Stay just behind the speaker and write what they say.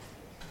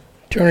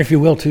Turn, if you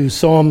will, to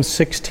Psalm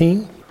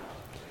 16.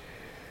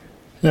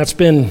 Now, it's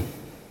been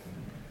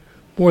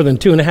more than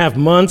 2.5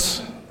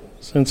 months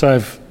since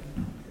I've,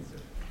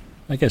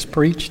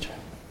 preached,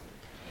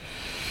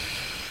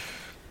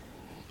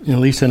 at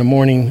least in a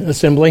morning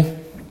assembly.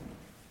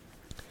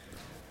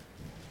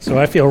 So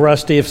I feel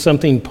rusty if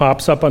something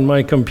pops up on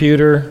my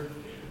computer.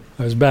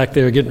 I was back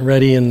there getting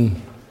ready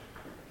and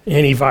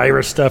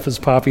antivirus stuff is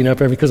popping up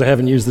because I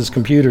haven't used this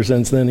computer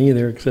since then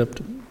either, except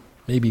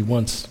maybe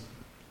once,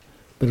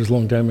 but it was a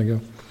long time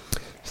ago.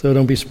 So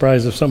don't be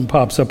surprised if something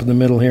pops up in the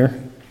middle here.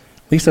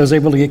 At least I was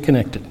able to get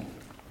connected.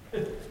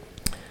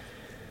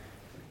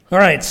 All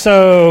right,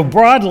 so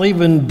broadly, we've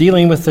been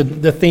dealing with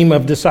the theme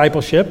of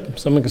discipleship.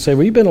 Someone could say,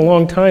 well, you've been a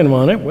long time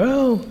on it.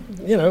 Well,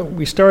 we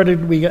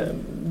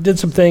did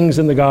some things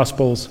in the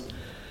Gospels.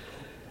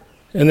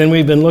 And then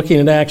we've been looking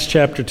at Acts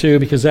chapter 2,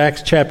 because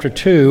Acts chapter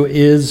 2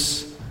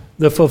 is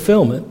the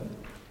fulfillment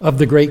of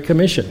the Great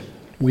Commission.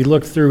 We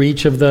looked through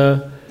each of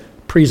the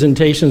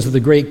presentations of the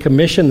Great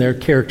Commission, their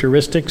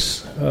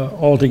characteristics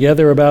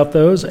altogether about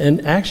those,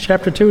 and Acts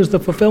chapter 2 is the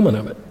fulfillment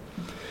of it.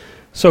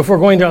 So if we're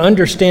going to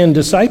understand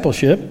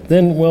discipleship,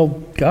 then,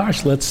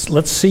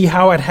 let's see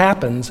how it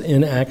happens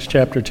in Acts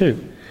chapter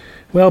 2.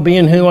 Well,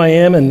 being who I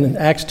am and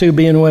Acts 2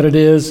 being what it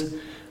is,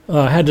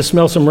 had to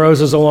smell some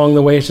roses along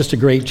the way. It's just a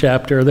great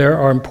chapter. There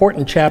are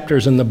important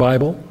chapters in the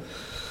Bible.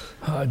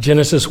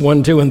 Genesis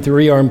 1, 2, and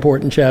 3 are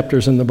important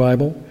chapters in the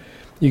Bible.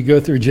 You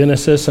go through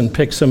Genesis and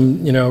pick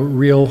some,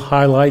 real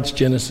highlights.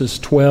 Genesis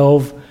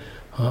 12,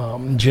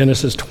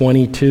 Genesis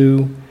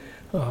 22,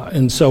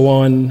 and so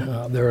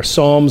on. There are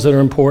Psalms that are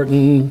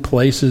important,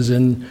 places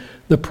in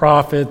the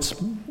prophets.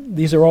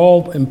 These are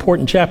all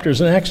important chapters,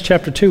 and Acts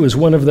chapter 2 is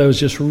one of those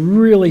just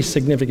really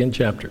significant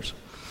chapters.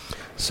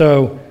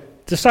 So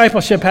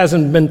discipleship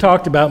hasn't been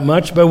talked about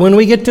much, but when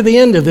we get to the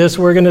end of this,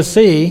 we're going to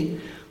see,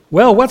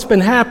 what's been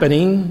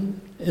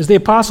happening is the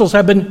apostles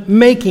have been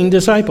making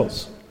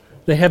disciples.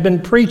 They have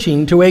been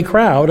preaching to a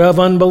crowd of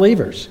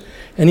unbelievers.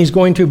 And he's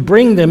going to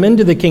bring them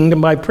into the kingdom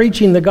by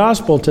preaching the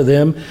gospel to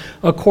them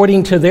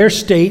according to their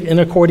state and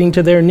according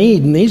to their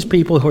need. And these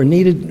people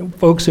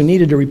folks who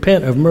needed to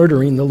repent of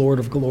murdering the Lord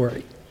of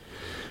glory.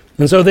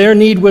 And so their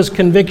need was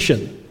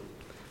conviction.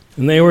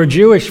 And they were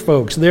Jewish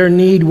folks. Their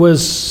need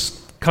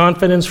was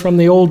confidence from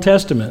the Old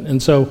Testament.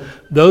 And so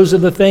those are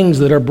the things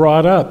that are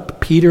brought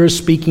up. Peter is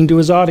speaking to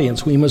his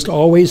audience. We must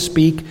always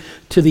speak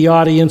to the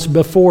audience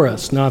before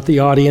us, not the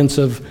audience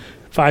of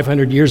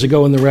 500 years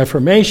ago in the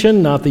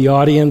Reformation, not the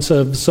audience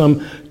of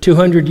some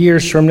 200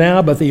 years from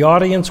now, but the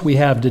audience we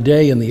have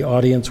today and the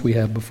audience we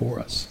have before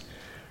us.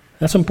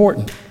 That's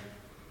important.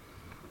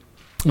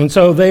 And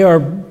so they are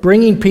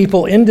bringing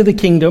people into the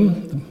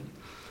kingdom.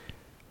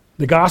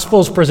 The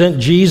Gospels present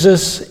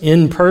Jesus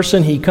in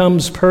person. He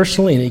comes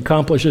personally and he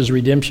accomplishes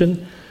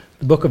redemption.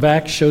 The book of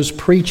Acts shows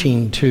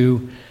preaching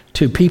to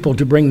people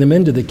to bring them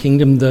into the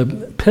kingdom.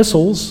 The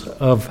epistles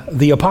of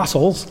the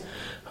apostles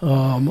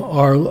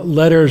are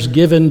letters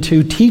given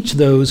to teach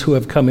those who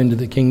have come into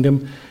the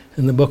kingdom.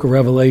 And the book of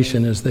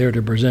Revelation is there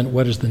to present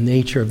what is the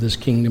nature of this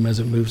kingdom as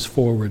it moves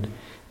forward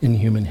in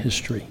human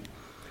history.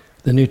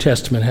 The New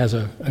Testament has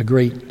a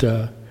great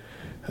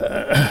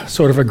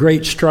sort of a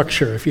great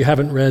structure. If you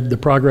haven't read The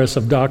Progress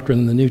of Doctrine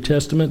in the New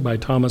Testament by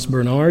Thomas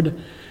Bernard,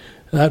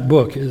 that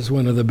book is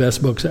one of the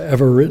best books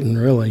ever written,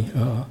 really.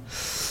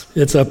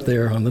 It's up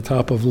there on the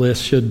top of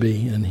lists, should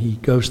be, and he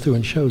goes through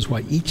and shows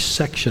why each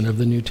section of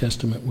the New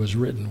Testament was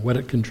written, what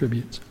it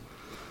contributes.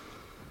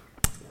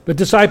 But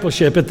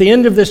discipleship, at the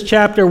end of this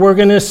chapter, we're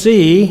going to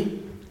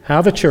see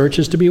how the church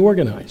is to be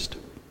organized.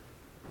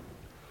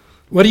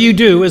 What do you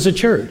do as a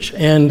church?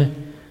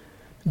 And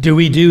do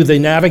we do the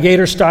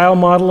navigator style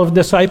model of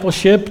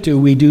discipleship? Do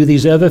we do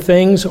these other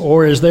things?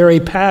 Or is there a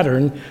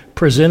pattern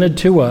presented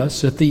to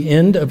us at the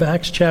end of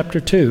Acts chapter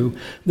 2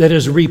 that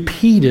is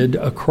repeated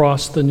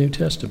across the New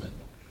Testament?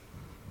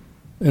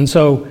 And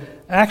so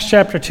Acts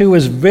chapter 2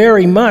 is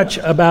very much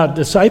about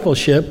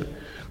discipleship,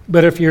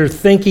 but if you're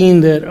thinking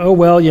that, I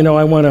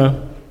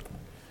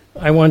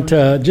want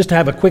to just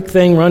have a quick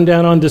thing run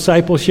down on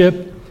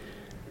discipleship,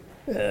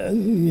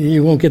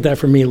 you won't get that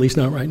from me, at least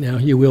not right now.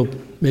 You will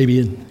maybe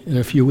in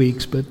a few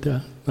weeks, but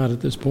not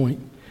at this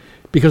point.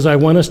 Because I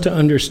want us to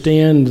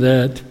understand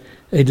that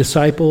a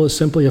disciple is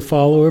simply a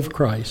follower of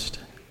Christ.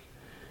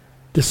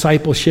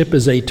 Discipleship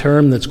is a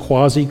term that's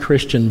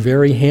quasi-Christian,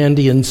 very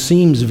handy, and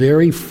seems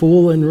very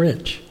full and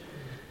rich.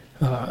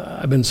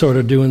 I've been sort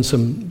of doing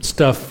some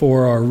stuff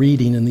for our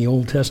reading in the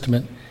Old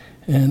Testament,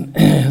 and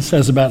it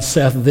says about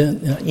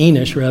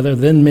Enosh,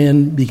 then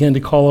men began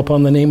to call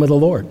upon the name of the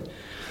Lord.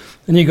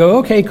 And you go,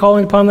 okay,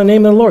 calling upon the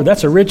name of the Lord,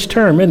 that's a rich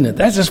term, isn't it?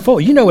 That's just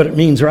full. You know what it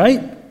means,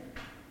 right?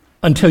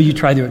 Until you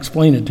try to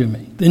explain it to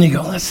me. Then you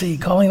go, let's see,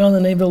 calling on the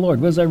name of the Lord,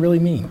 what does that really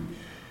mean?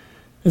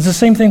 It's the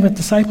same thing with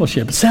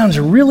discipleship. It sounds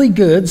really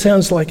good,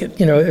 sounds like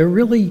it, it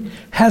really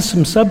has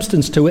some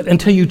substance to it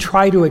until you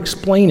try to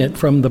explain it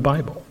from the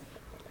Bible.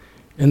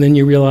 And then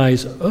you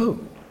realize,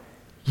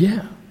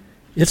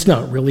 it's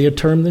not really a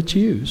term that's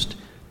used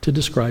to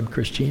describe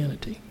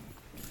Christianity.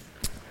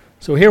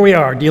 So here we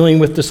are, dealing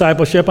with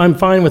discipleship. I'm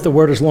fine with the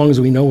word as long as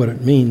we know what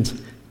it means,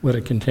 what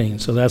it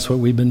contains. So that's what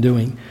we've been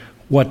doing.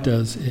 What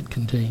does it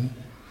contain?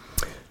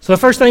 So the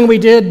first thing we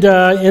did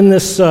in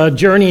this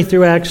journey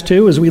through Acts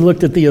 2 is we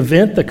looked at the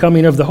event, the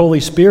coming of the Holy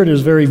Spirit. It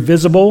was very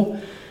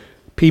visible.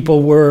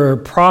 People were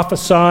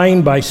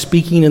prophesying by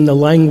speaking in the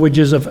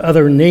languages of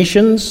other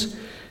nations.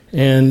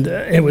 And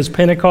it was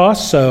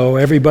Pentecost, so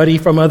everybody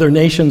from other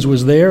nations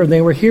was there, and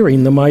they were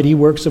hearing the mighty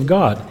works of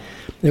God.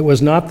 It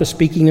was not the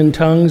speaking in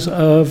tongues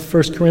of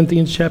 1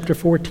 Corinthians chapter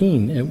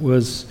 14. It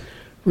was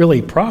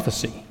really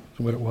prophecy,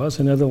 what it was,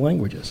 in other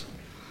languages.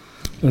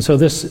 And so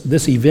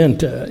this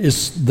event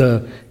is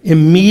the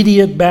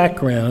immediate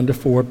background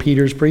for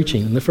Peter's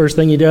preaching. And the first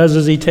thing he does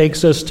is he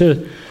takes us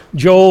to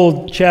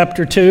Joel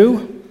chapter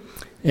 2,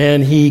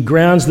 and he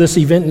grounds this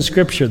event in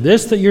Scripture.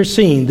 This that you're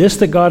seeing, this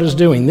that God is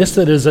doing, this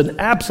that is an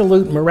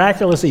absolute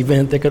miraculous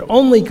event that could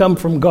only come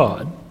from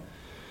God,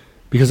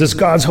 because it's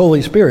God's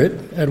Holy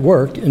Spirit at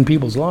work in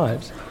people's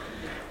lives.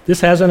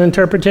 This has an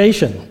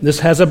interpretation.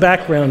 This has a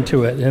background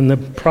to it. And the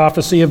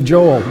prophecy of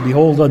Joel,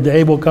 behold, a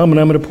day will come and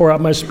I'm going to pour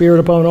out my Spirit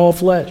upon all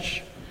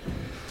flesh.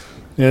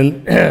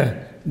 And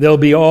there'll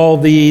be all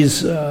these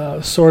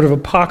sort of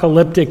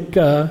apocalyptic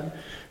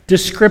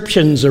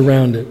descriptions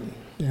around it.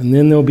 And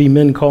then there'll be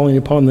men calling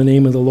upon the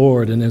name of the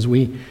Lord. And as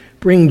we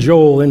bring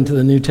Joel into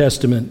the New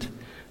Testament,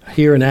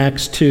 here in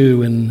Acts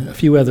 2 and a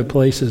few other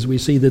places, we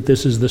see that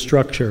this is the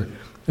structure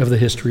of the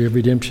history of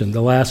redemption.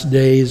 The last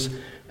days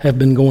have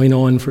been going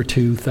on for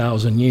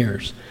 2,000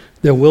 years.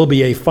 There will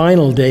be a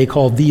final day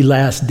called the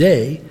last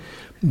day,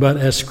 but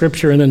as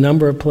Scripture in a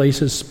number of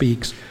places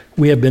speaks,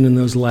 we have been in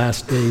those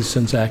last days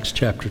since Acts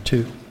chapter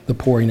 2, the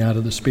pouring out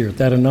of the Spirit.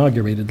 That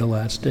inaugurated the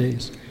last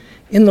days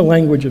in the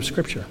language of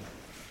Scripture.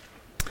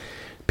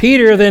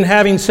 Peter, then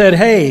having said,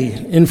 hey,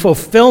 in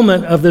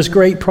fulfillment of this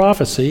great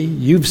prophecy,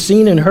 you've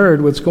seen and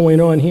heard what's going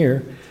on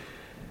here.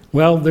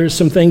 Well, there's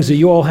some things that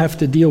you all have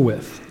to deal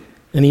with.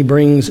 And he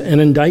brings an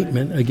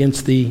indictment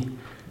against the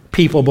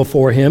people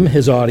before him,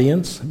 his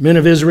audience. Men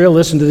of Israel,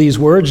 listen to these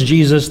words.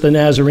 Jesus the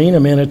Nazarene, a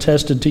man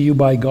attested to you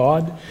by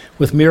God,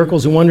 with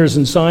miracles and wonders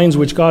and signs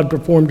which God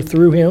performed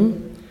through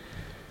him.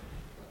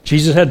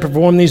 Jesus had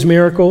performed these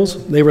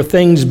miracles. They were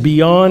things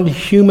beyond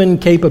human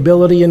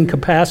capability and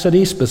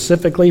capacity,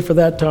 specifically for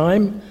that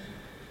time.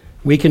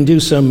 We can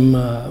do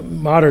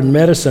some modern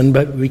medicine,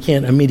 but we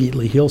can't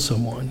immediately heal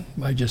someone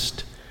by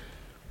just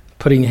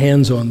putting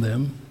hands on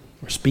them,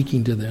 or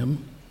speaking to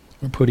them,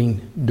 or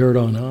putting dirt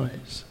on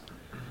eyes.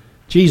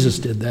 Jesus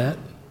did that.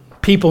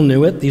 People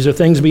knew it. These are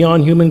things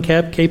beyond human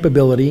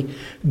capability.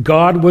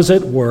 God was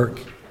at work.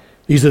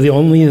 These are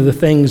only the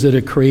things that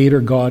a creator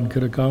God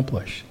could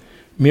accomplish.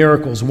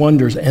 Miracles,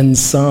 wonders, and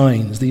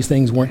signs. These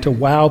things weren't to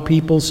wow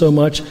people so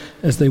much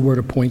as they were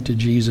to point to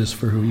Jesus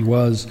for who he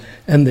was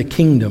and the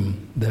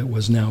kingdom that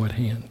was now at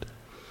hand.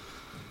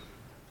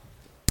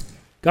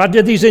 God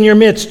did these in your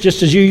midst,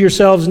 just as you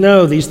yourselves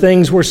know. These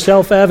things were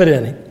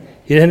self-evident.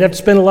 He didn't have to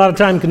spend a lot of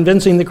time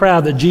convincing the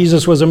crowd that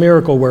Jesus was a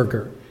miracle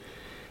worker.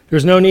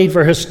 There's no need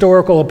for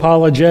historical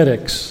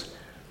apologetics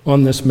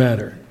on this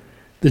matter.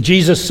 The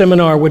Jesus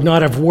seminar would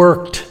not have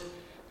worked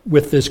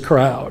with this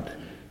crowd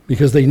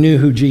because they knew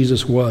who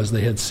Jesus was.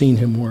 They had seen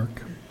him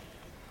work.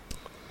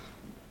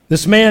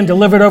 This man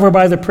delivered over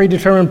by the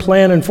predetermined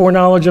plan and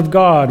foreknowledge of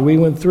God. We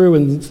went through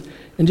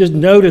and just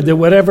noted that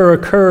whatever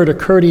occurred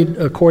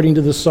according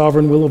to the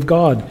sovereign will of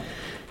God.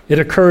 It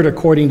occurred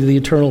according to the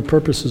eternal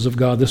purposes of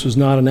God. This was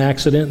not an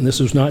accident, and this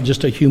was not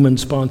just a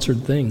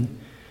human-sponsored thing.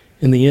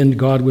 In the end,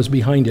 God was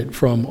behind it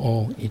from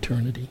all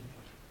eternity,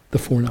 the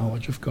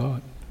foreknowledge of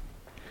God.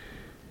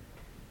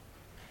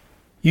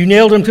 You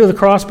nailed him to the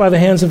cross by the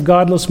hands of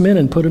godless men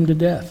and put him to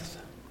death.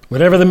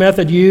 Whatever the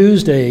method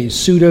used, a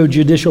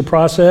pseudo-judicial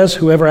process,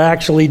 whoever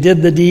actually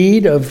did the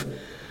deed of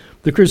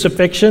the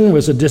crucifixion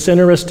was a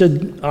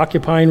disinterested,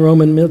 occupying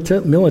Roman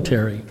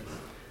military.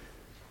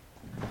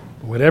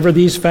 Whatever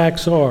these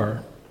facts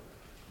are,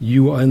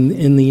 you are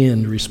in the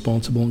end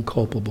responsible and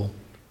culpable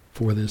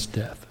for this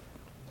death.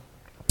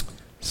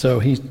 So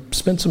he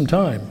spent some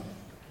time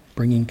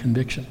bringing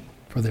conviction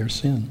for their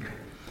sin.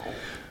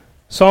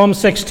 Psalm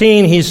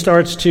 16 he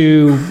starts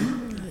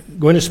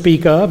going to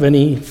speak of, and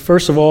he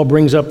first of all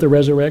brings up the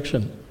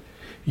resurrection.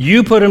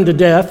 You put him to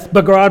death,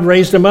 but God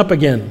raised him up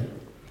again.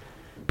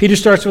 Peter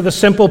starts with a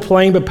simple,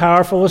 plain, but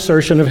powerful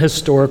assertion of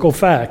historical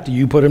fact.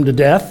 You put him to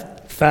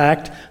death,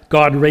 fact.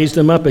 God raised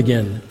him up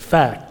again,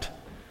 fact.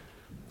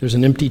 There's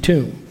an empty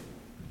tomb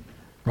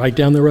right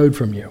down the road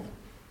from you.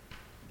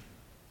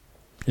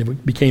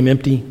 It became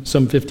empty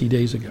some 50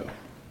 days ago.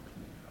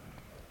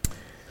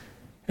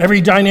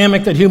 Every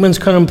dynamic that humans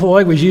could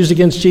employ was used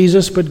against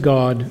Jesus, but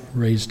God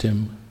raised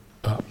him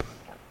up.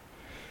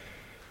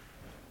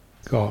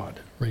 God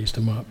raised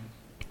him up.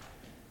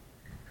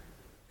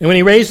 And when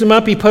he raised him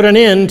up, he put an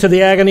end to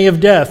the agony of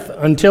death.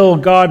 Until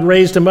God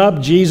raised him up,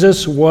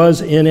 Jesus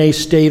was in a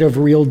state of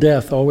real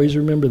death. Always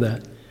remember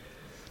that.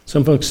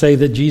 Some folks say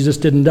that Jesus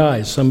didn't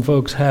die. Some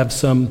folks have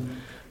some,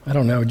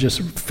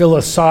 just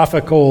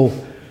philosophical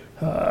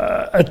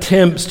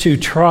attempts to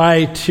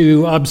try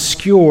to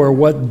obscure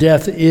what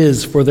death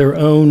is for their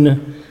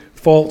own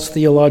false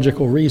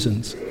theological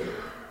reasons.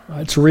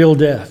 It's real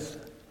death,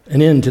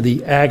 an end to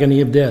the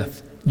agony of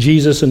death.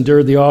 Jesus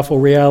endured the awful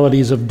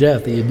realities of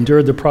death. He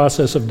endured the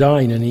process of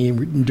dying, and he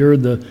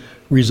endured the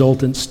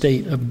resultant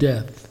state of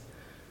death.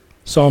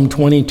 Psalm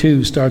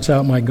 22 starts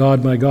out, my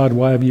God,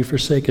 why have you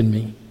forsaken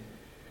me?"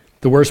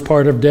 The worst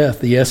part of death,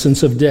 the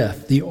essence of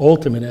death, the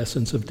ultimate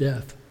essence of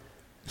death,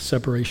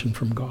 separation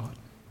from God.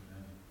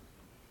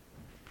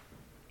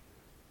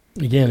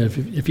 Again,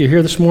 if you're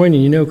here this morning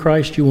and you know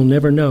Christ, you will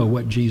never know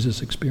what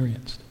Jesus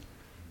experienced.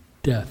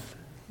 Death.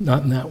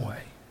 Not in that way.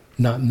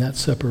 Not in that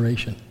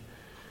separation.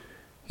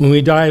 When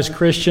we die as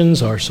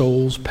Christians, our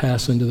souls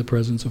pass into the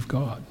presence of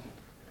God.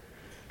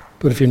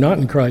 But if you're not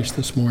in Christ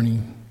this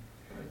morning,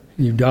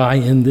 and you die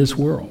in this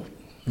world,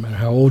 no matter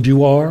how old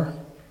you are,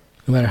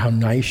 no matter how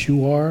nice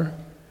you are,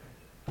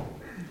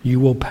 you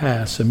will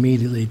pass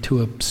immediately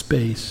to a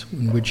space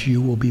in which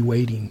you will be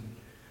waiting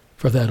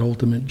for that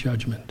ultimate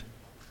judgment.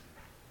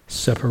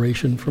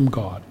 Separation from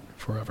God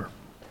forever.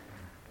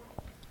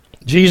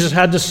 Jesus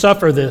had to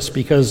suffer this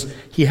because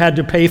he had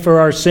to pay for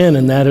our sin,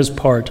 and that is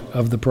part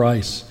of the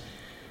price.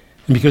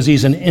 And because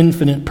he's an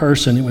infinite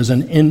person, it was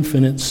an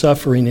infinite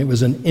suffering, it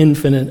was an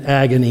infinite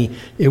agony,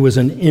 it was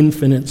an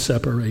infinite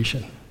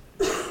separation.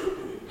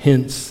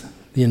 Hence,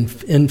 the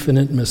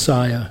infinite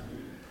Messiah,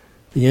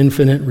 the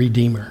infinite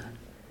Redeemer,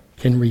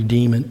 can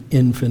redeem an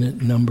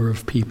infinite number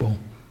of people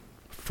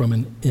from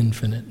an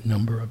infinite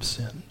number of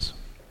sins.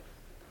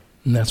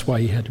 And that's why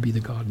he had to be the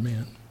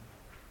God-man.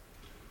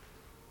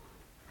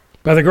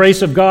 By the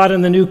grace of God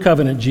in the new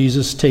covenant,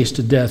 Jesus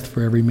tasted death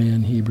for every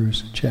man,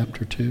 Hebrews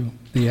chapter 2,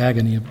 the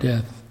agony of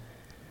death.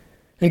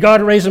 And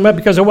God raised him up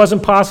because it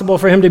wasn't possible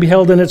for him to be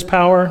held in its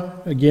power.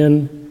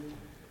 Again,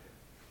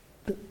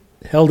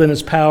 held in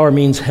its power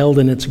means held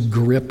in its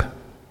grip.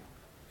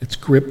 Its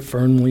grip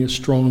firmly, a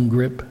strong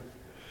grip.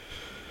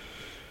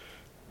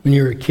 When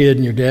you're a kid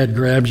and your dad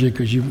grabs you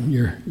because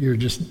you're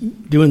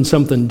just doing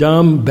something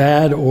dumb,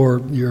 bad,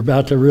 or you're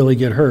about to really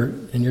get hurt,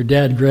 and your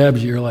dad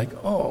grabs you, you're like,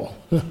 oh,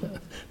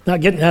 not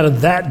getting out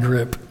of that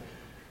grip.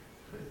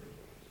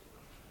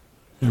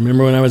 I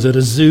remember when I was at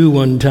a zoo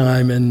one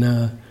time, and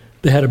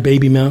they had a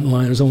baby mountain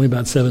lion. It was only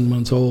about 7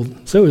 months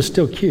old, so it was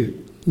still cute.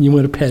 And you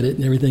want to pet it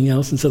and everything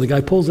else, and so the guy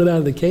pulls it out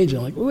of the cage, and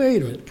I'm like,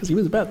 wait a minute, because he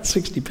was about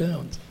 60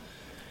 pounds.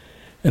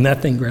 And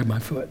that thing grabbed my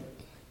foot.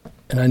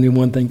 And I knew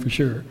one thing for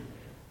sure.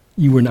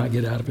 You will not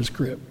get out of his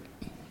grip.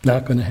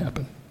 Not going to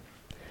happen.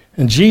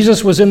 And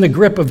Jesus was in the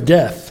grip of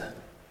death,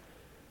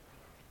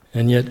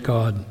 and yet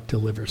God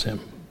delivers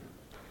him.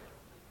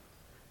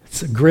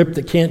 It's a grip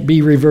that can't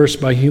be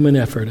reversed by human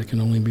effort. It can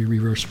only be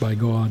reversed by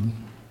God.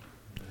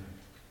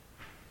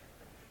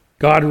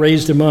 God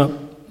raised him up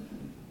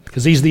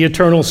because he's the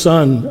eternal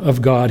Son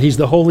of God. He's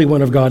the Holy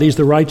One of God. He's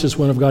the righteous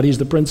one of God. He's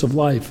the Prince of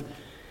Life.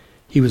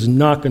 He was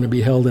not going to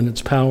be held in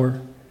its power.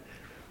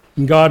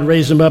 And God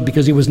raised him up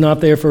because he was not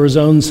there for his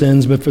own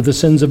sins, but for the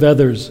sins of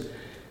others.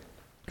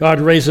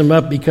 God raised him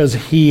up because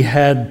he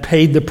had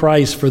paid the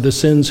price for the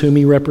sins whom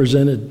he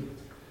represented.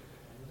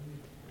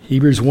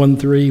 Hebrews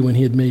 1:3, when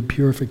he had made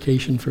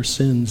purification for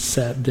sins,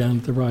 sat down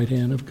at the right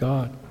hand of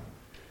God.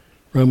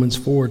 Romans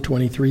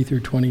 4:23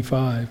 through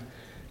 25,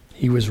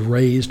 he was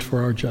raised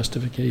for our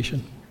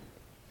justification.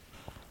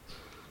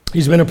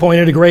 He's been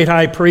appointed a great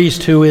high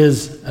priest who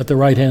is at the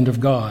right hand of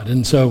God.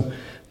 And so,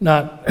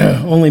 not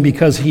only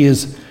because he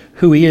is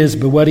who he is,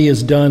 but what he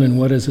has done and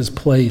what is his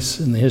place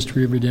in the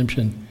history of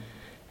redemption,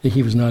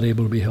 he was not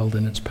able to be held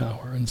in its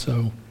power. And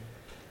so,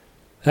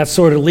 that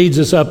sort of leads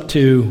us up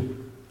to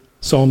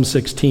Psalm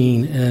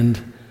 16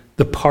 and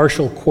the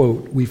partial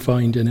quote we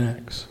find in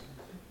Acts.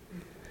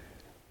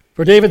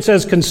 For David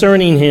says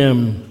concerning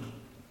him,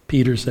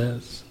 Peter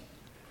says.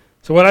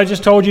 So what I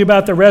just told you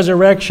about the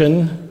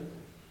resurrection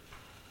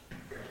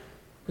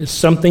is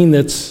something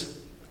that's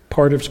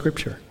part of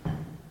Scripture.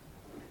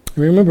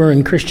 Remember,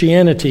 in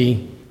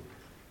Christianity,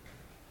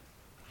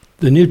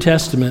 the New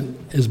Testament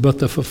is but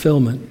the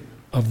fulfillment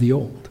of the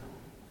Old.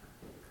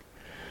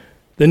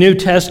 The New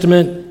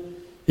Testament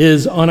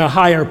is on a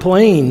higher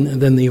plane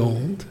than the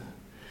Old.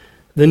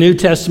 The New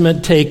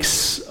Testament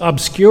takes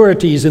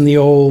obscurities in the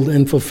Old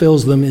and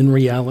fulfills them in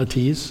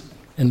realities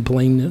and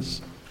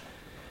plainness.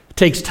 It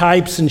takes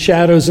types and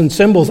shadows and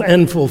symbols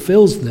and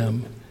fulfills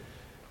them.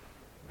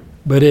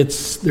 But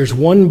there's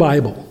one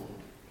Bible.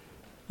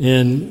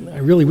 And I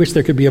really wish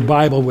there could be a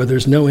Bible where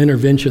there's no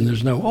intervention.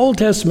 There's no Old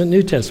Testament,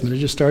 New Testament. It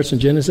just starts in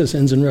Genesis,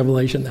 ends in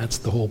Revelation. That's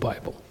the whole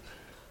Bible.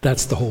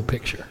 That's the whole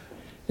picture.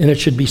 And it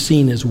should be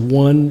seen as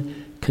one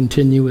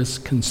continuous,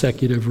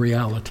 consecutive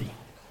reality.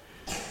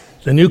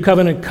 The new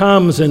covenant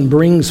comes and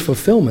brings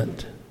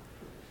fulfillment,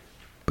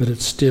 but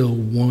it's still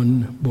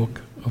one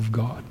book of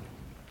God.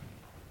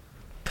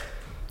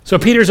 So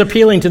Peter's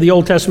appealing to the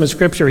Old Testament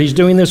Scripture. He's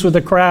doing this with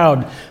a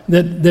crowd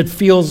that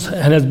feels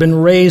and has been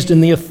raised in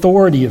the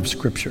authority of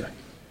Scripture.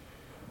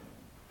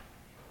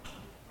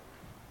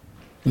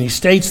 And he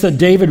states that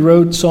David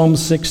wrote Psalm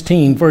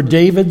 16, for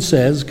David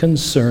says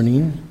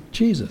concerning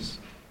Jesus.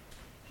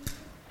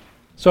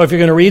 So if you're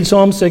going to read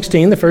Psalm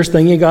 16, the first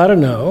thing you got to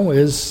know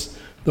is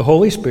the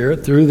Holy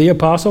Spirit, through the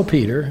Apostle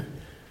Peter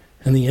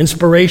and the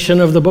inspiration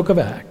of the book of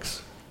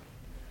Acts,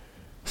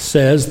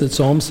 says that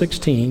Psalm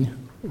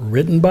 16,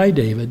 written by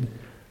David,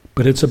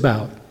 but it's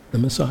about the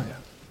Messiah.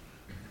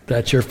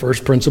 That's your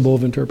first principle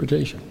of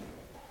interpretation.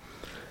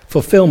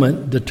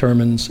 Fulfillment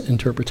determines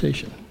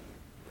interpretation.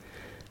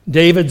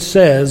 David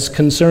says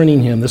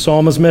concerning him, the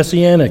psalm is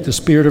messianic. The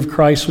Spirit of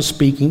Christ was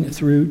speaking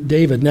through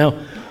David. Now,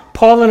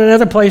 Paul in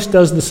another place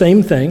does the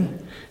same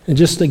thing. And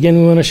just again,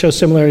 we want to show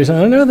similarities.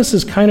 I know this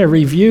is kind of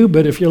review,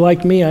 but if you're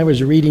like me, I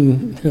was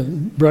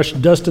reading,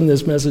 dusting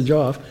this message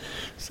off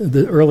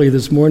early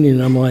this morning,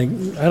 and I'm like,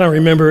 I don't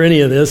remember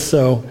any of this,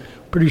 so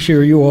pretty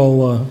sure you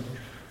all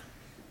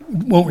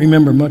won't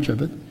remember much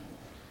of it.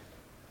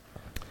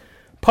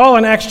 Paul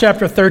in Acts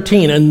chapter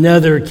 13,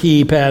 another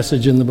key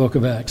passage in the book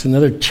of Acts,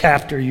 another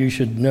chapter you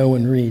should know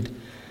and read.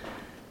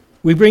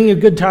 We bring you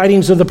good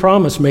tidings of the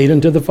promise made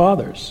unto the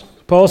fathers.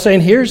 Paul's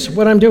saying, here's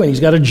what I'm doing. He's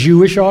got a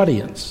Jewish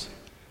audience.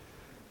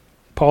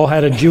 Paul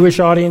had a Jewish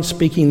audience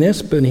speaking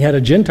this, but he had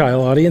a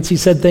Gentile audience. He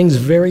said things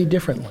very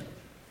differently.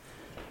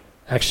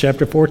 Acts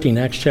chapter 14,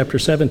 Acts chapter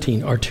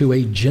 17 are to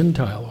a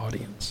Gentile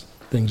audience.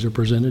 Things are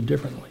presented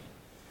differently.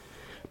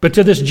 But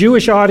to this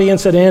Jewish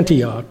audience at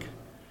Antioch,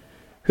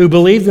 who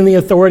believed in the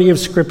authority of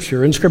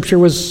Scripture, and Scripture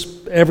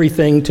was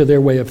everything to their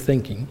way of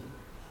thinking,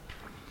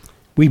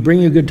 we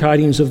bring you good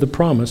tidings of the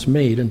promise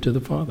made unto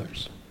the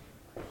fathers.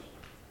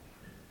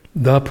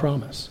 The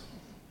promise.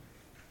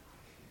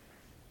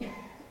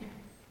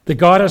 That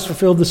God has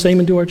fulfilled the same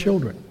unto our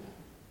children.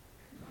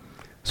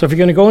 So if you're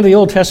going to go into the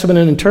Old Testament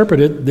and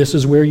interpret it, this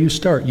is where you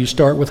start. You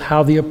start with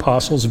how the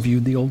apostles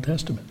viewed the Old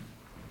Testament.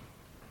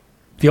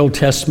 The Old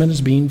Testament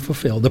is being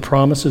fulfilled. The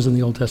promises in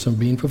the Old Testament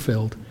are being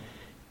fulfilled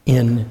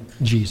in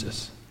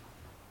Jesus.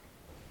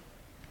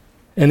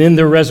 And in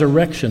the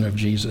resurrection of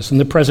Jesus, and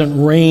the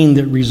present reign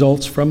that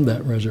results from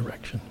that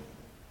resurrection.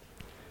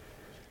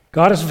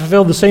 God has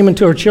fulfilled the same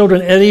unto our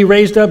children, and he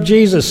raised up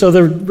Jesus. So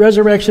the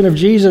resurrection of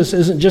Jesus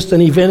isn't just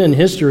an event in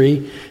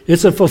history,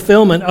 it's a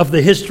fulfillment of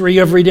the history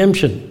of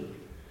redemption.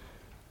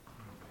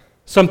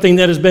 Something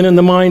that has been in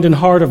the mind and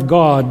heart of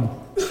God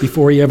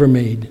before he ever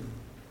made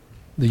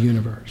the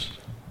universe.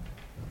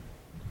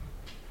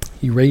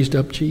 He raised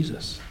up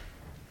Jesus.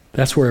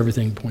 That's where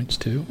everything points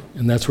to,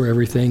 and that's where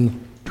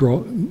everything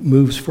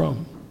moves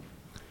from.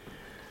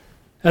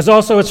 As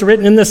also it's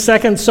written in the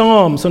second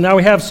psalm. So now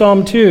we have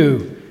Psalm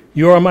 2.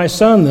 You are my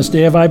son, this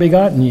day have I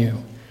begotten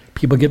you.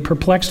 People get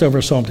perplexed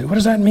over Psalm 2. What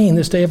does that mean,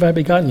 this day have I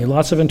begotten you?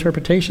 Lots of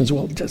interpretations.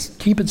 Well, just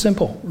keep it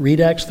simple. Read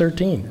Acts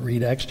 13.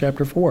 Read Acts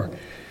chapter 4.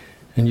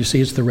 And you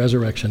see it's the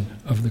resurrection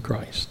of the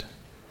Christ.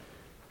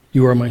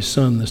 You are my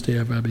son, this day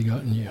have I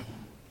begotten you.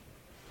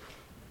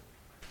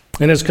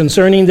 And it's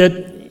concerning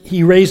that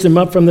he raised him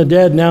up from the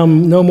dead, now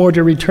no more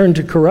to return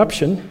to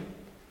corruption.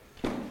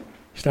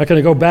 He's not going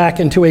to go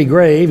back into a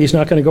grave. He's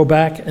not going to go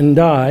back and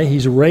die.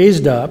 He's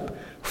raised up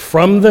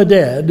from the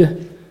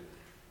dead,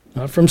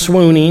 not from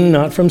swooning,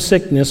 not from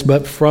sickness,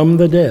 but from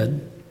the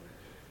dead.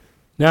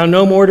 Now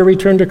no more to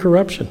return to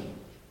corruption.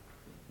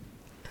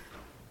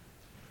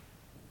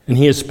 And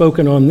he has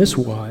spoken on this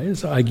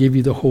wise, I give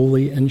you the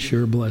holy and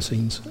sure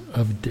blessings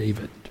of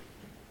David.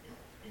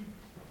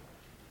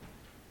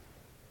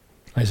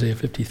 Isaiah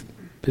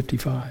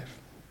 55.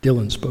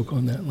 Dylan spoke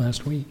on that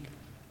last week.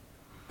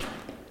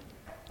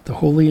 The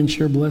holy and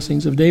sure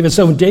blessings of David.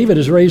 So when David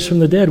is raised from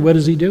the dead, what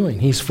is he doing?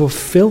 He's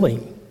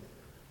fulfilling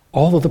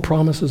all of the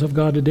promises of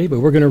God to David.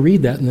 We're going to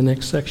read that in the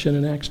next section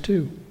in Acts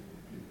 2.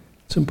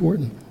 It's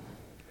important.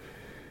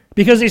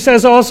 Because he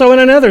says also in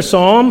another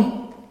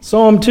psalm,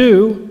 Psalm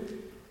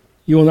 2,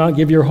 you will not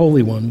give your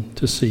Holy One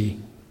to see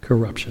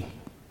corruption.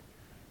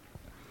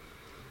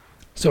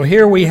 So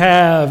here we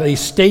have a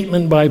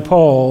statement by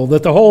Paul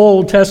that the whole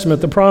Old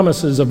Testament, the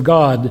promises of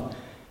God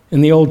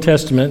in the Old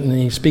Testament, and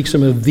he speaks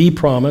of the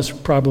promise,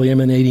 probably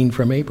emanating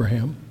from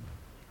Abraham,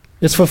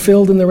 it's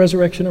fulfilled in the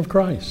resurrection of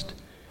Christ.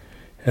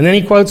 And then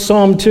he quotes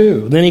Psalm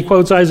 2, then he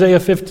quotes Isaiah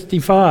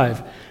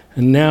 55,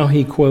 and now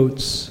he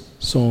quotes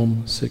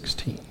Psalm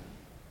 16.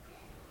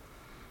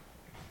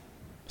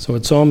 So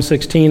at Psalm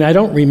 16, I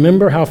don't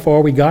remember how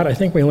far we got. I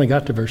think we only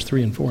got to verse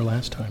 3 and 4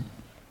 last time.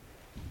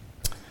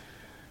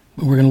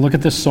 But we're going to look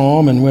at this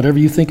psalm, and whatever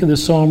you think of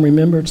this psalm,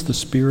 remember it's the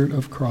Spirit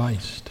of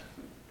Christ.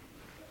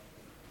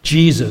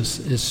 Jesus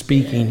is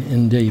speaking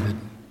in David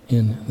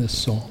in this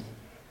psalm.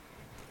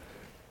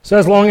 So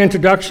that's a long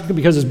introduction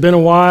because it's been a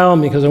while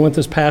and because I want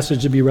this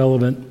passage to be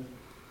relevant.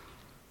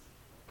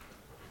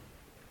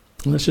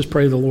 And let's just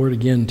pray the Lord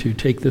again to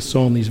take this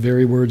psalm, these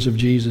very words of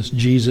Jesus,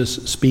 Jesus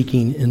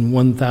speaking in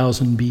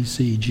 1000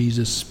 BC,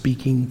 Jesus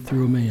speaking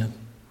through a man.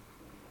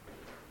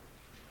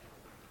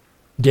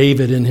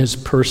 David in his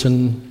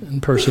person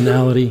and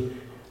personality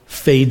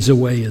fades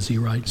away as he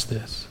writes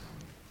this.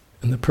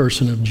 And the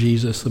person of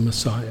Jesus, the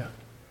Messiah,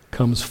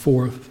 comes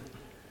forth.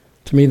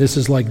 To me, this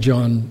is like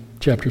John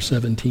chapter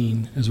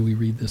 17 as we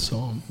read this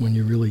psalm, when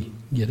you really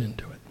get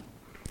into it.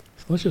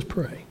 So let's just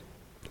pray.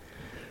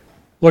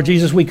 Lord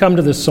Jesus, we come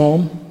to this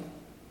psalm.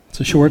 It's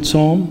a short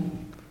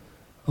psalm,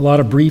 a lot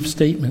of brief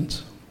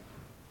statements.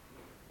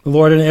 The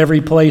Lord, in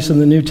every place in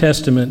the New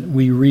Testament,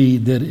 we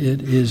read that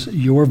it is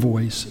your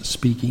voice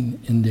speaking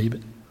in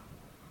David.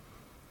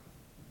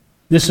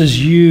 This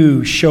is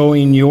you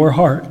showing your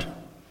heart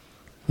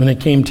when it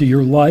came to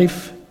your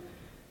life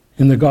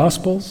in the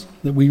Gospels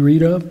that we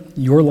read of,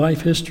 your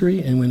life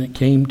history, and when it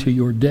came to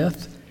your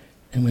death,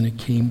 and when it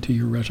came to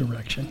your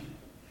resurrection.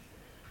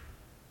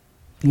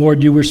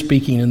 Lord, you were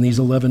speaking in these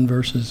 11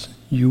 verses.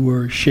 You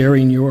were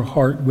sharing your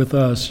heart with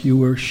us. You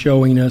were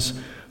showing us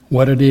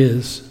what it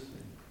is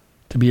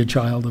to be a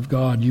child of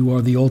God. You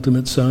are the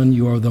ultimate Son.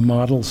 You are the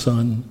model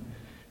Son.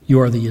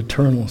 You are the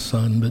eternal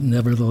Son, but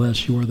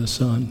nevertheless you are the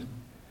Son.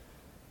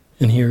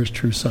 And here is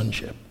true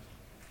sonship.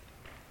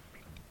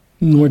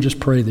 And Lord, just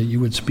pray that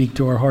you would speak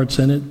to our hearts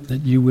in it,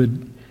 that you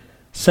would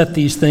set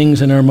these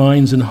things in our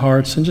minds and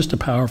hearts in just a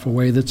powerful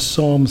way, that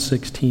Psalm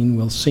 16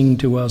 will sing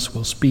to us,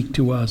 will speak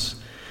to us,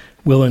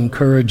 will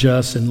encourage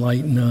us,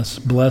 enlighten us,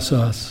 bless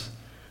us,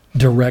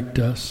 direct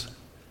us,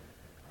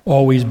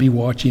 always be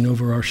watching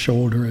over our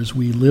shoulder as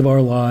we live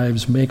our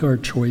lives, make our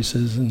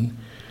choices, and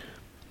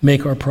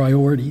make our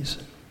priorities.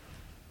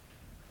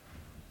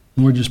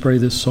 And Lord, just pray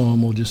this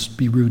psalm will just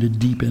be rooted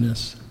deep in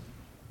us.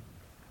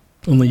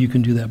 Only you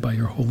can do that by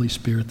your Holy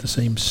Spirit, the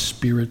same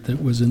Spirit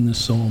that was in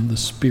this psalm, the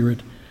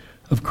Spirit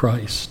of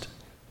Christ,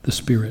 the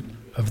Spirit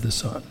of the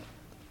Son.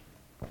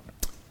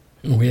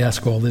 And we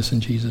ask all this in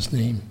Jesus'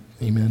 name.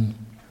 Amen.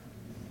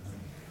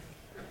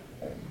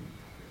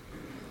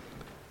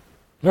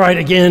 All right,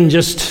 again,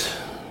 just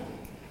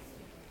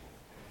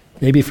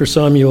maybe for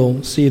some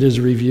you'll see it as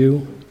a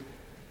review.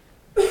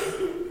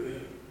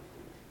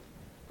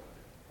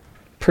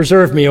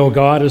 Preserve me, O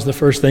God, is the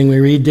first thing we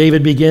read.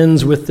 David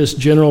begins with this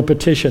general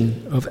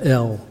petition of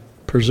El.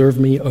 Preserve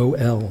me, O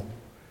El.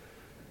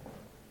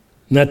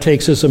 And that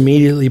takes us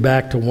immediately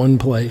back to one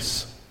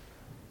place.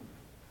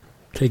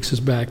 Takes us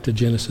back to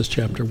Genesis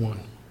chapter 1.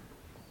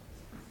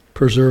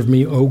 Preserve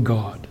me, O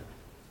God,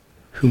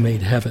 who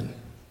made heaven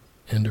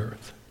and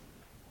earth.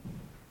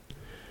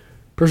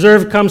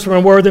 Preserve comes from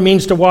a word that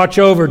means to watch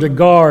over, to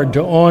guard,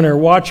 to honor.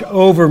 Watch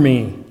over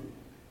me.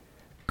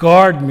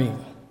 Guard me.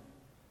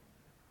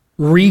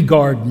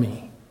 Regard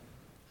me,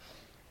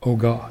 O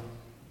God.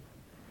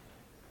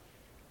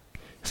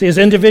 See, as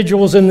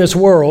individuals in this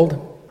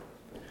world,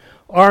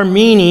 our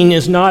meaning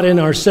is not in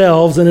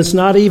ourselves, and it's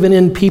not even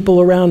in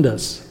people around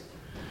us.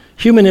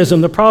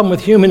 Humanism, the problem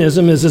with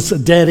humanism is it's a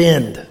dead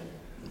end.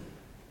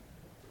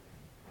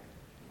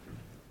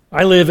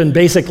 I live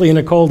basically in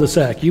a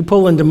cul-de-sac. You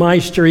pull into my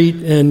street,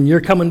 and you're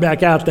coming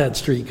back out that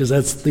street because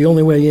that's the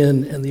only way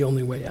in and the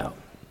only way out.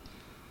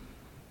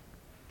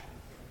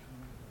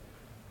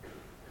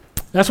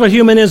 That's what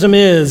humanism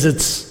is.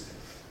 It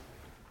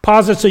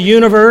posits a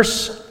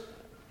universe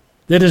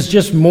that is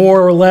just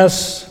more or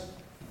less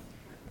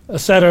a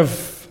set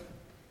of,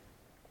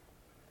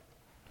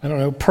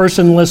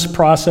 personless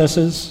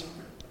processes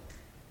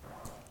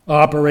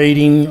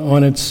operating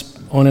on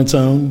its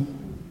own.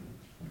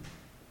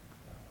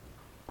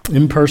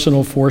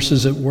 Impersonal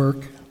forces at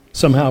work,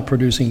 somehow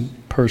producing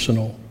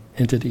personal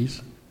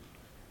entities.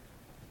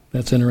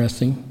 That's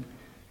interesting.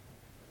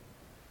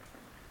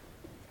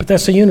 But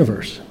that's the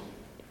universe,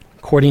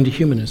 according to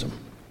humanism.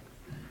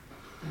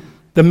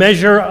 The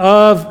measure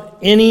of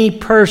any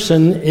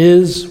person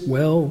is,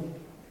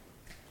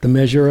 the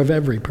measure of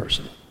every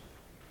person.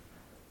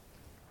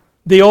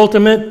 The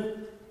ultimate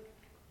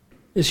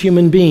is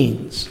human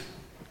beings.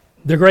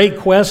 The great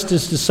quest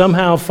is to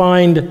somehow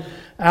find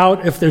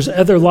out if there's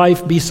other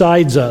life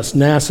besides us.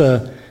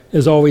 NASA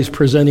is always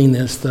presenting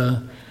this.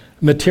 The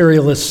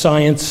materialist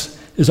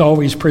science is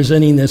always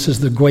presenting this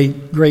as the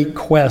great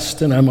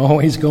quest, and I'm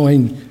always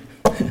going,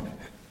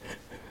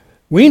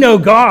 we know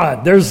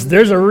God.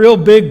 There's a real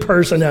big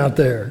person out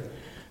there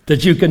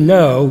that you can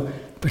know,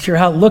 but you're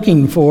out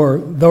looking for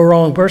the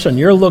wrong person.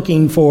 You're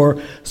looking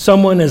for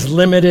someone as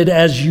limited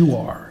as you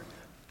are.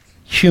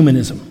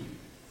 Humanism.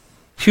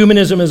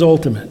 Humanism is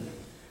ultimate,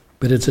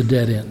 but it's a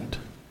dead end.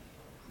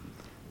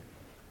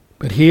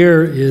 But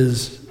here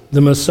is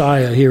the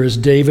Messiah. Here is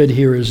David.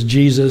 Here is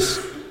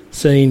Jesus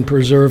saying,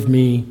 preserve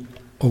me,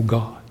 O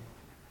God.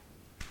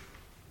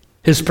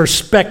 His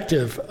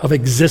perspective of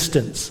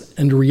existence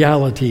and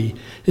reality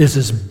is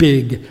as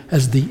big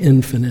as the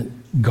infinite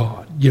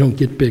God. You don't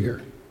get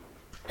bigger,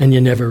 and you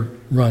never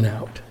run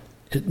out.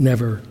 It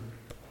never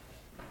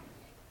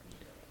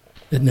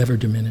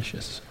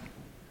diminishes.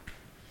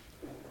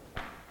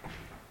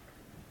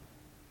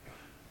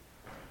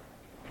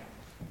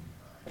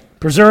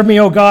 Preserve me,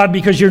 O God,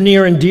 because you're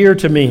near and dear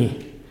to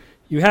me.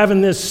 You have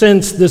in this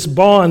sense, this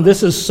bond.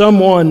 This is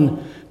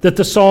someone that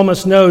the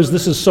psalmist knows.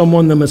 This is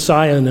someone the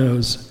Messiah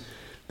knows.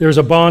 There's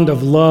a bond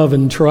of love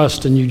and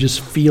trust, and you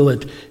just feel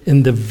it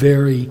in the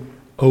very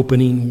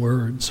opening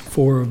words.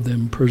 4 of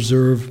them,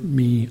 preserve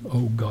me,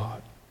 O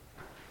God.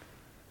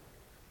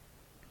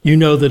 You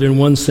know that in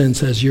one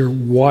sense, as you're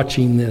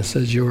watching this,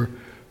 as you're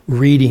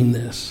reading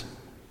this,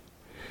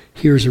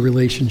 here's a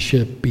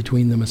relationship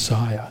between the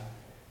Messiah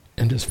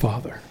and his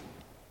Father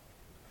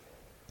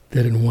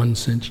that in one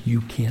sense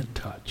you can't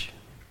touch.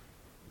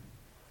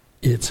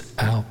 It's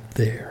out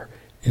there,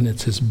 and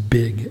it's as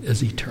big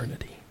as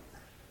eternity.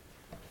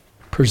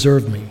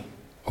 Preserve me,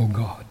 O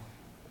God.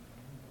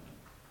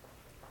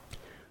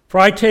 For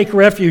I take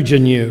refuge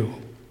in you.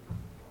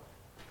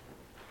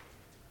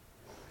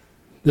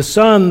 The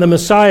Son, the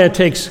Messiah,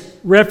 takes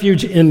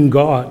refuge in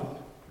God.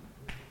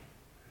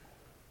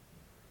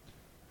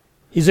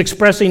 He's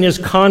expressing his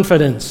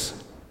confidence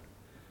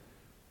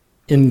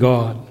in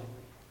God.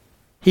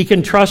 He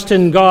can trust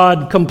in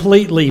God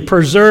completely.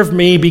 Preserve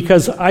me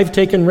because I've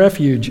taken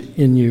refuge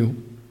in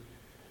you.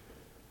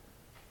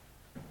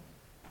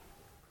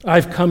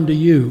 I've come to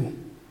you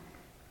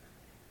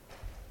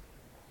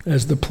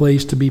as the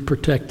place to be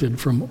protected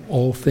from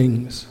all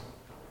things.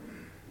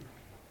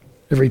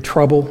 Every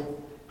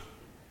trouble,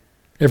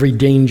 every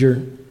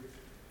danger,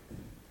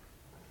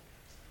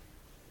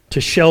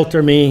 to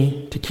shelter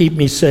me, to keep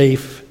me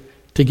safe,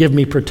 to give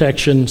me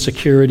protection,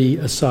 security,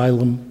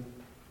 asylum.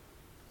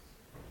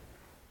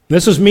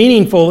 This was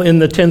meaningful in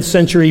the 10th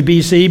century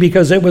BC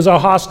because it was a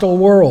hostile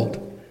world.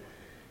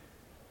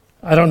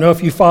 I don't know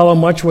if you follow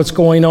much what's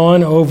going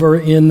on over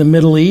in the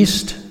Middle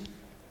East.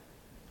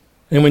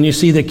 And when you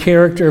see the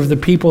character of the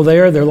people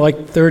there, they're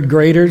like third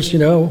graders,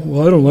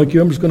 well, I don't like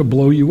you, I'm just going to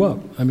blow you up.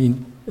 I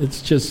mean,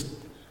 it's just,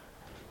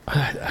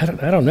 I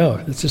don't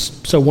know. It's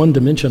just so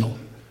one-dimensional.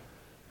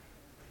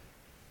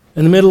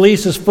 And the Middle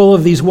East is full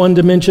of these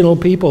one-dimensional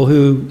people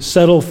who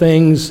settle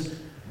things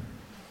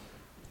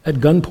at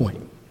gunpoint.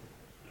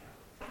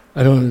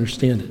 I don't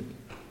understand it.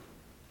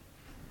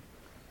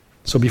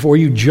 So before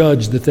you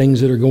judge the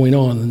things that are going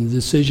on and the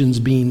decisions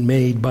being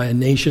made by a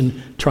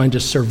nation trying to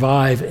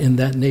survive in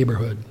that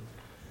neighborhood,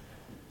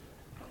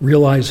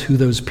 realize who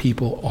those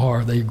people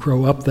are. They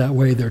grow up that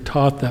way. They're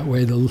taught that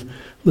way. The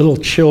little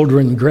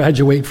children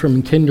graduate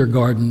from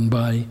kindergarten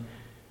by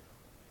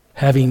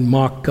having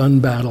mock gun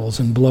battles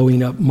and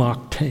blowing up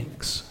mock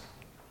tanks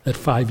at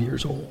 5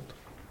 years old.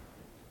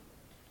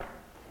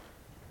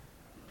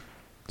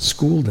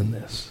 Schooled in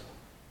this.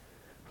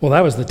 Well,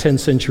 that was the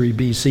 10th century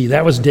BC.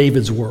 That was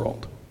David's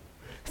world.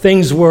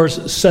 Things were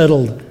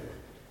settled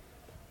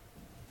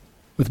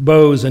with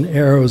bows and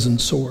arrows and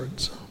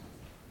swords.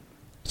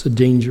 It's a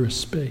dangerous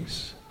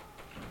space.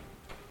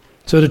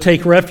 So to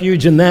take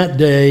refuge in that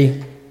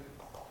day,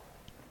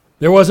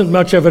 there wasn't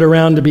much of it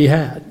around to be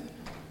had.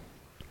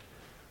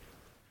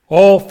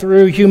 All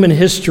through human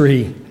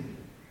history,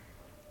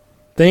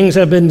 things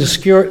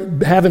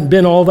haven't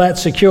been all that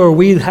secure.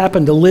 We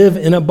happen to live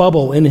in a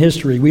bubble in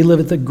history. We live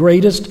at the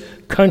greatest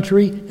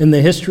country in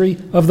the history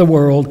of the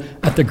world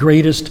at the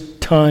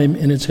greatest time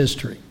in its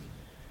history.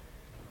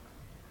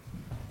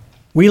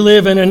 We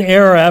live in an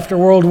era after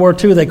World War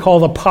II they call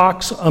the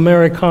Pax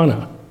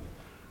Americana,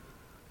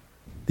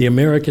 the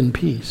American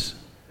peace.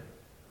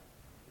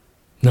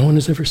 No one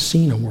has ever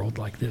seen a world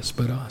like this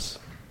but us.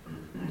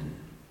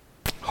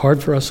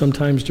 Hard for us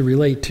sometimes to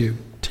relate to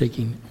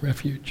taking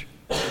refuge.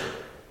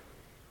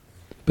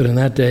 But in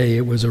that day,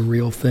 it was a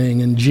real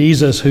thing. And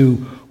Jesus,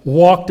 who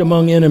walked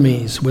among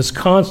enemies, was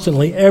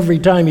constantly, every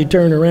time you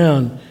turn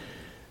around,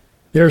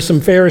 there are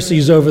some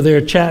Pharisees over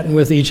there chatting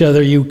with each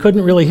other. You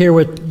couldn't really hear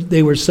what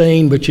they were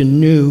saying, but you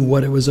knew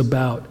what it was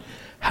about.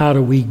 How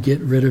do we get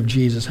rid of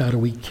Jesus? How do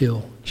we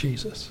kill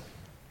Jesus?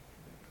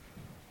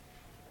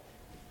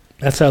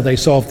 That's how they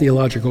solve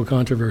theological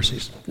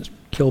controversies. Just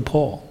kill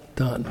Paul.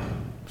 Done.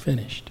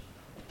 Finished.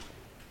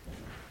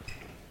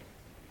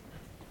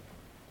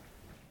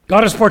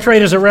 God is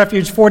portrayed as a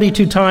refuge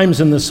 42 times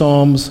in the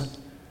Psalms.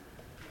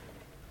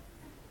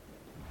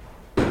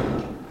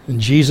 And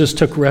Jesus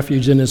took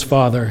refuge in his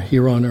Father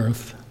here on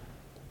earth.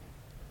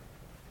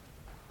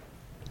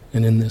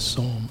 And in this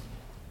psalm.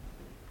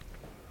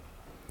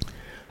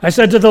 I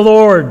said to the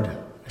Lord,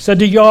 I said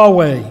to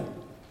Yahweh,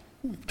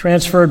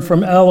 transferred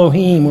from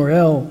Elohim or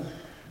El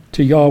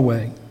to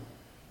Yahweh.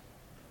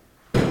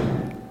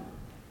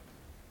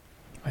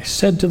 I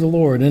said to the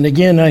Lord, and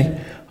again,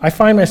 I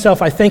find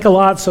myself, I think a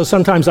lot, so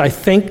sometimes I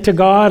think to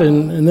God,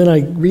 and then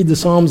I read the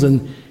Psalms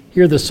and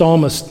hear the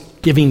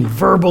psalmist giving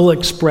verbal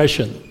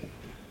expression,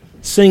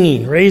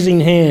 singing, raising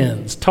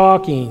hands,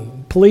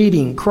 talking,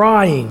 pleading,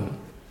 crying.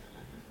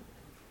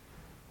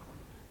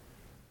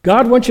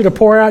 God wants you to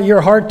pour out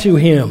your heart to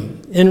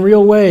him in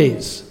real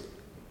ways.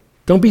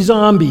 Don't be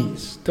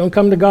zombies. Don't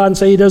come to God and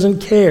say he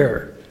doesn't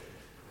care.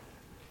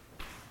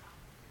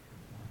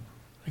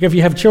 Like if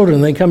you have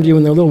children, they come to you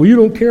and they're little, well, you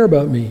don't care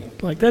about me.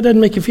 Like, that doesn't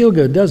make you feel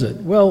good, does it?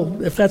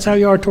 Well, if that's how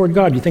you are toward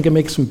God, you think it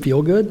makes him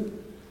feel good?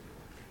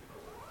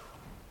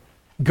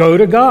 Go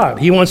to God.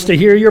 He wants to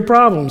hear your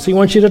problems. He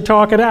wants you to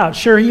talk it out.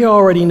 Sure, he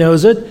already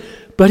knows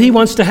it, but he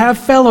wants to have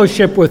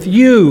fellowship with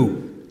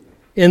you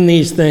in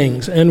these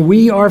things. And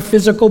we are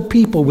physical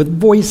people with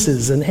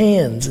voices and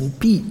hands and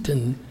feet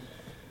and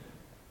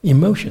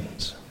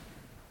emotions.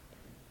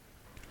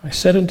 I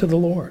said unto the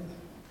Lord.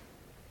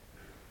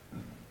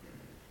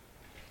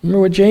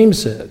 Remember what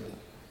James said.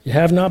 You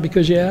have not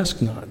because you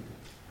ask not.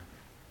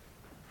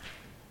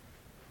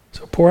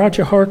 So pour out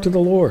your heart to the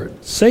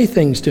Lord. Say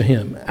things to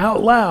him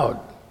out loud.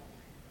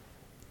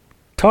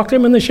 Talk to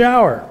him in the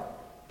shower.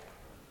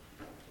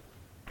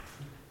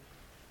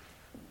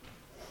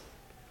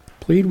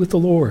 Plead with the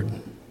Lord.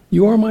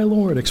 You are my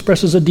Lord.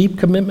 Expresses a deep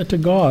commitment to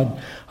God.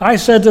 I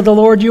said to the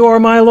Lord, you are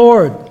my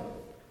Lord.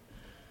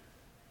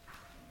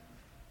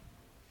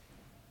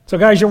 So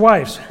guys, your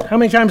wives, how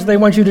many times do they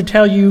want you to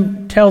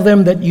tell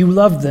them that you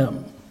love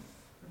them?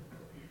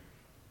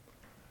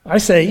 I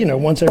say,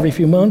 once every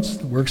few months.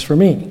 It works for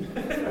me.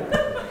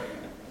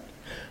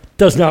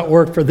 Does not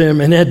work for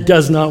them, and it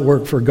does not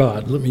work for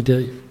God, let me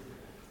tell you.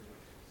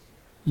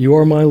 You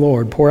are my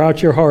Lord. Pour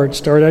out your heart.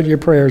 Start out your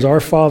prayers. Our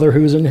Father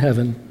who's in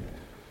heaven.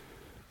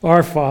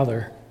 Our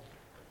Father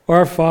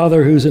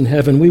who's in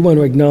heaven. We want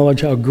to acknowledge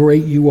how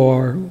great you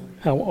are,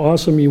 how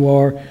awesome you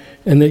are,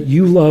 and that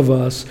you love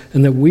us,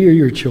 and that we are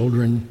your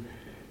children.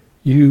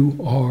 You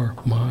are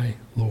my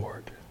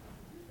Lord.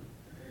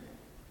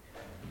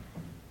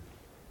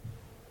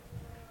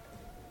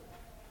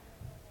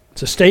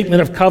 It's a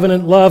statement of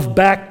covenant love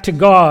back to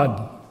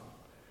God.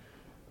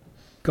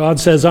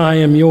 God says, I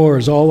am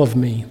yours, all of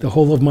me, the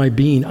whole of my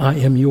being, I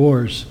am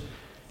yours.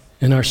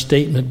 And our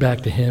statement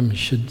back to him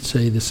should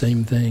say the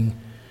same thing.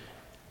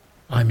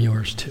 I'm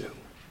yours too.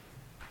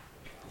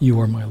 You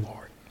are my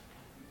Lord.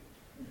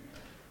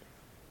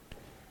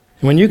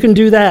 And when you can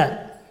do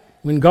that,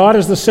 when God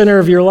is the center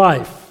of your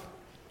life,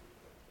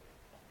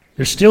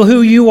 you're still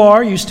who you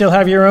are, you still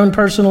have your own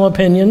personal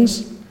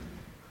opinions.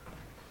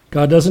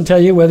 God doesn't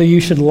tell you whether you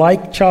should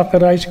like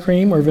chocolate ice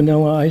cream or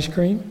vanilla ice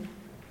cream.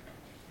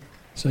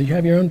 So you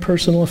have your own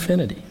personal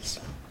affinities.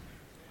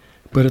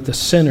 But at the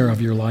center of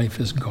your life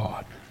is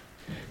God.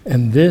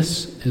 And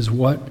this is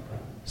what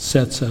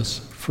sets us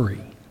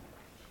free.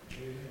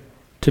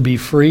 To be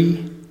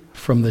free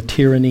from the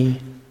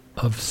tyranny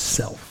of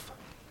self.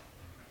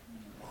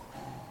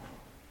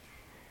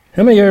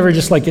 How many of you ever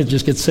just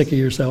get sick of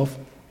yourself?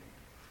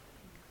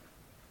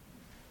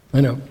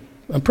 I know.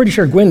 I'm pretty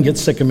sure Gwen gets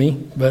sick of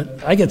me,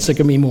 but I get sick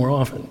of me more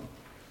often.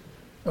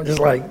 I'm just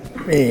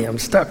like, me, I'm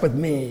stuck with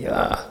me.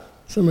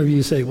 Some of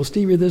you say, well,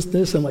 Steve, you're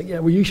this. I'm like, yeah,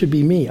 well, you should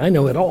be me. I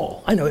know it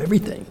all. I know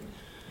everything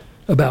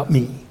about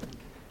me.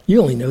 You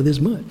only know this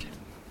much.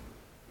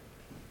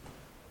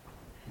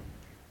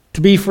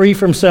 To be free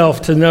from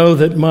self, to know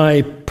that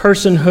my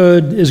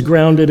personhood is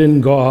grounded in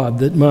God,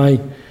 that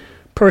my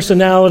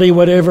personality,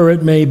 whatever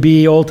it may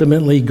be,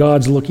 ultimately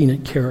God's looking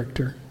at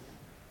character.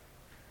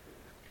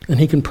 And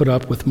he can put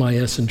up with my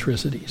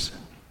eccentricities.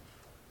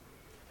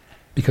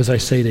 Because I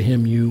say to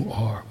him, you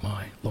are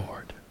my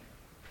Lord.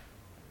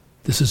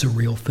 This is a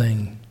real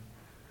thing.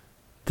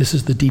 This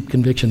is the deep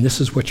conviction. This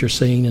is what you're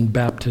saying in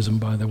baptism,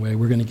 by the way.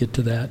 We're going to get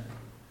to that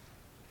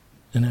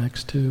in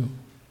Acts 2.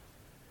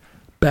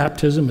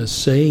 Baptism is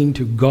saying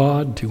to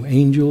God, to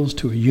angels,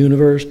 to a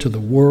universe, to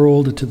the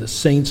world, to the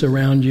saints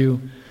around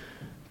you,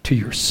 to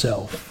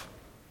yourself.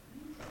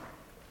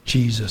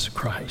 Jesus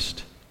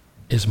Christ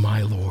is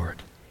my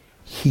Lord.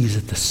 He's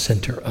at the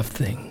center of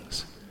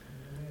things.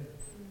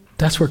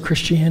 That's where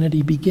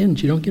Christianity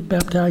begins. You don't get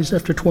baptized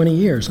after 20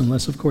 years,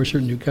 unless, of course,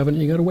 you're in New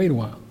Covenant, you got to wait a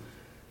while.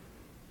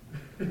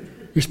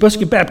 You're supposed to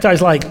get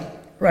baptized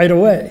right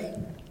away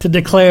to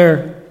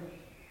declare,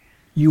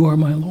 you are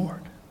my Lord.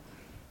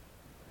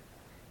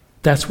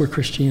 That's where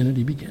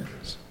Christianity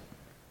begins.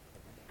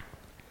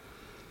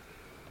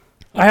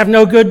 I have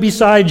no good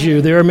besides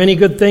you. There are many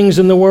good things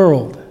in the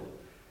world.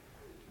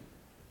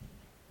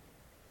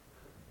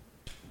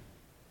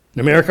 In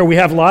America, we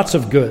have lots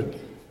of good.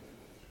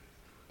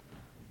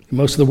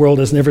 Most of the world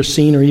has never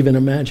seen or even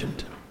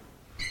imagined.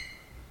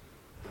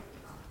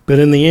 But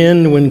in the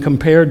end, when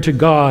compared to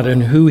God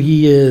and who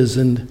he is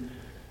and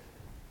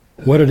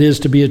what it is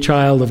to be a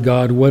child of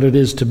God, what it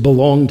is to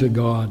belong to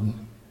God,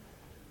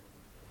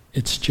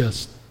 it's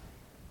just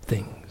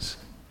things.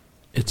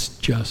 It's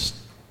just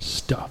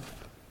stuff.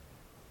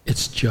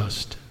 It's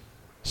just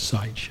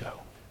sideshow.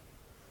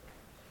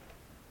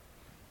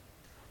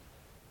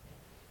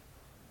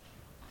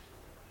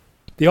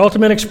 The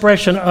ultimate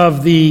expression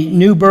of the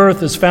new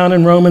birth is found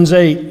in Romans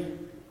 8.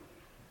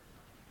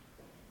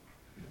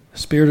 The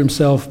Spirit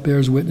himself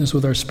bears witness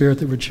with our spirit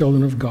that we're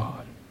children of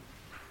God.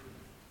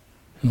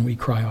 And we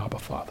cry, Abba,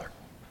 Father.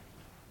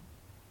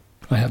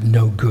 I have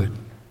no good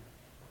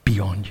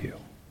beyond you,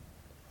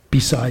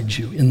 besides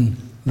you, in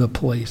the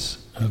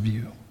place of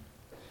you.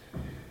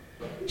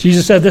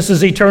 Jesus said, this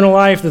is eternal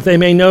life, that they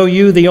may know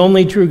you, the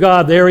only true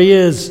God. There he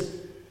is,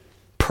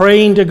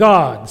 praying to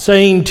God,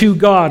 saying to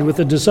God with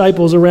the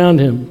disciples around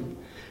him,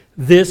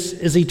 this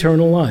is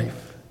eternal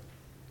life,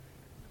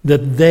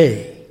 that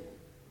they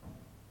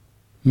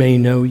may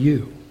know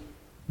you,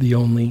 the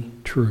only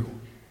true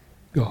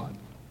God.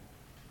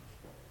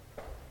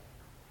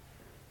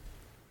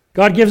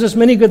 God gives us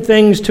many good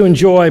things to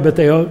enjoy, but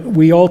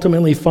we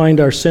ultimately find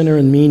our center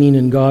and meaning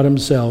in God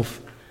himself.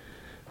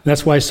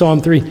 That's why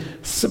Psalm 3,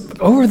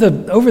 over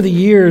the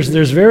years,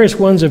 there's various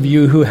ones of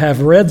you who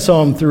have read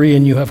Psalm 3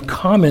 and you have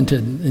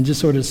commented and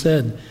just sort of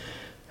said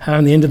how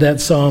in the end of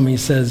that psalm he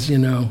says,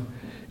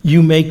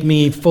 you make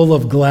me full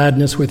of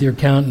gladness with your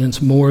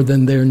countenance more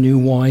than their new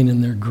wine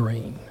and their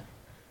grain.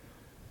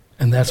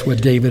 And that's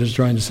what David is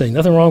trying to say.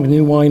 Nothing wrong with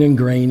new wine and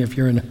grain if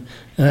you're in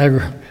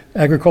an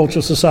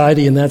agricultural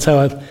society, and that's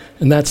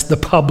the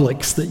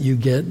Publix that you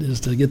get, is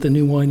to get the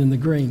new wine and the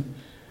grain.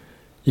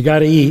 You got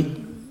to eat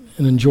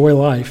and enjoy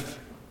life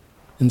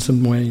in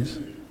some ways,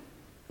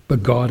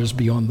 but God is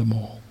beyond them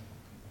all.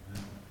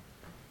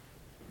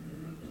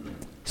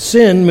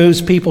 Sin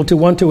moves people to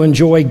want to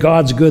enjoy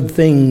God's good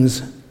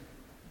things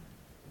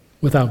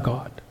without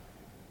God.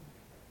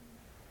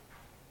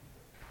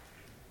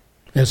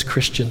 As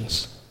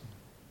Christians,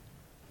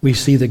 we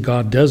see that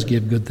God does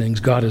give good things.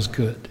 God is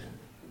good.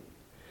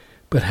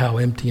 But how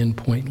empty and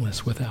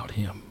pointless without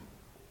Him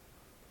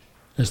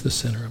as the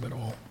center of it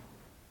all.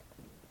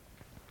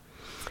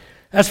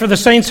 As for the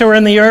saints who are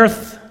in the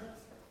earth,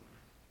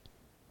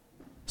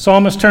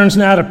 Psalmist turns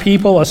now to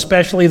people,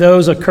 especially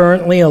those who are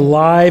currently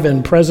alive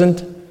and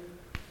present.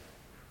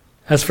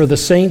 As for the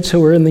saints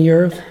who are in the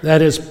earth,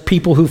 that is,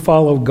 people who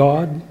follow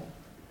God.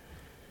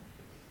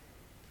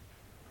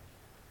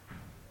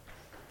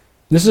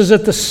 This is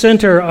at the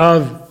center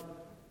of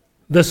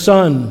the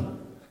Son,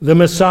 the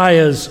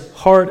Messiah's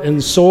heart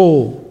and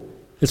soul.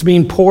 It's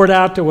being poured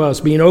out to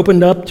us, being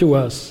opened up to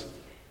us.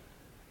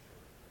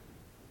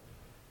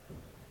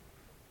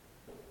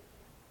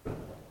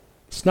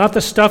 It's not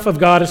the stuff of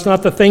God, it's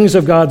not the things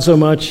of God so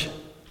much.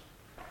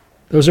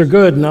 Those are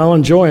good, and I'll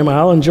enjoy them.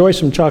 I'll enjoy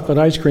some chocolate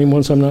ice cream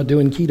once I'm not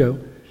doing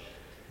keto.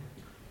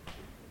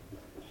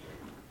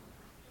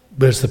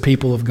 But it's the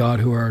people of God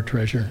who are our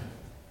treasure.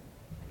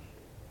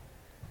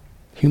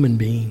 Human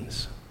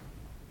beings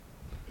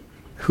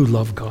who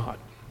love God.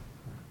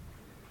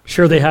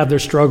 Sure, they have their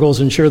struggles,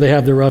 and sure, they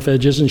have their rough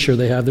edges, and sure,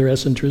 they have their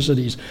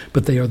eccentricities,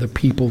 but they are the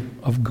people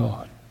of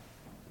God.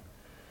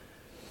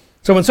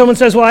 So when someone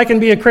says, well, I can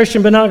be a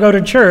Christian but not go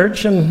to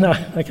church, and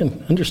I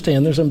can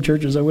understand there's some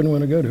churches I wouldn't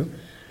want to go to.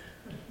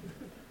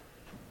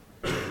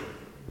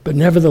 But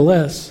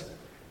nevertheless,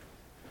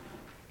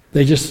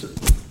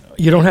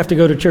 you don't have to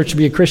go to church to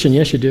be a Christian.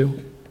 Yes, you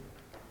do.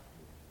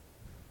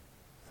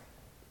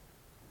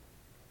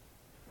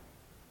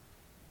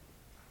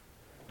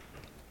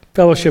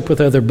 Fellowship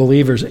with other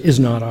believers is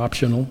not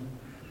optional.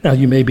 Now,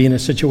 you may be in a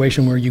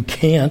situation where you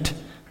can't.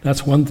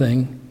 That's one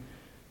thing.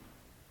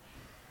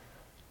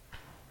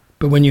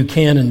 But when you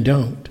can and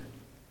don't,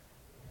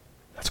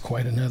 that's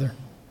quite another.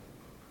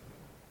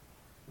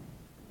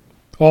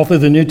 All through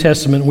the New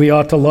Testament, we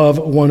ought to love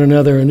one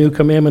another. A new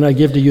commandment I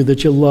give to you,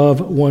 that you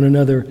love one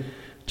another,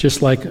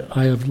 just like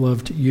I have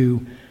loved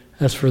you.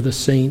 As for the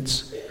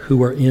saints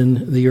who are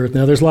in the earth.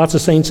 Now, there's lots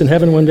of saints in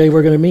heaven one day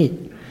we're going to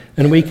meet.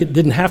 And we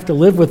didn't have to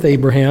live with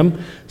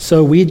Abraham,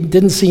 so we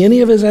didn't see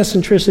any of his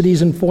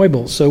eccentricities and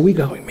foibles. So we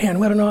go, man,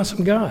 what an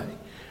awesome guy.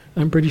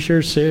 I'm pretty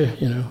sure Sarah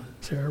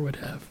would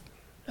have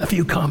a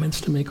few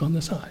comments to make on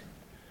the side.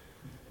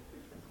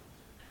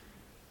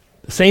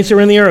 The saints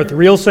are in the earth, the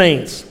real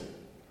saints,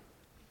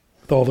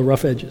 with all the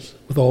rough edges,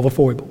 with all the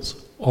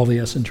foibles, all the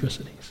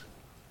eccentricities.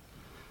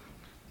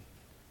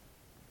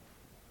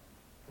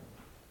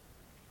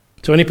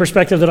 So any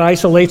perspective that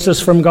isolates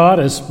us from God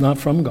is not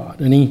from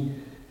God. Any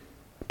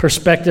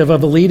perspective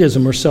of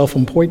elitism or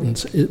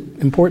self-importance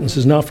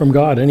is not from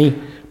God. Any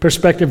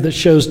perspective that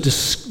shows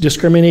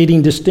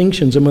discriminating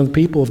distinctions among the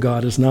people of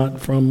God is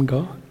not from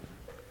God.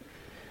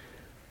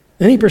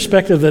 Any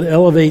perspective that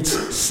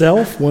elevates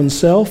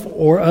oneself,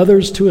 or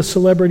others to a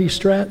celebrity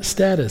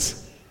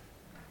status.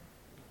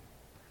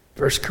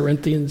 1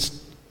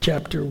 Corinthians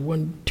chapter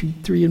 1, 2,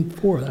 3, and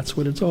 4, that's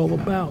what it's all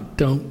about.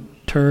 Don't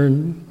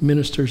turn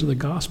ministers of the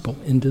gospel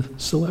into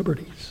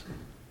celebrities.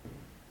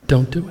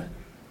 Don't do it.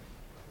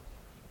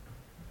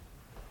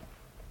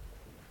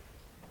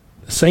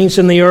 The saints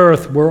in the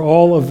earth were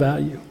all of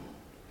value.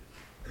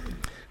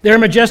 They're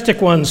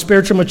majestic ones.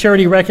 Spiritual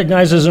maturity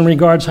recognizes and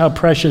regards how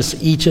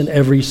precious each and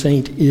every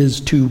saint is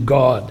to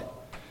God.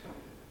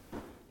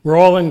 We're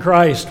all in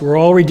Christ. We're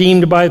all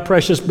redeemed by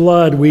precious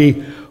blood.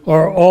 We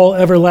are all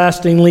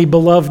everlastingly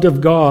beloved of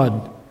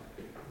God.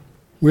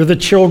 We're the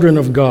children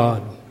of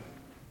God.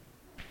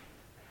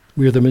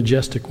 We're the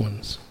majestic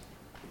ones.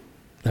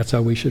 That's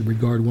how we should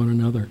regard one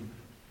another.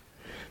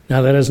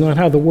 Now, that is not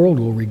how the world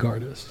will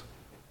regard us.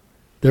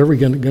 They're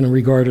going to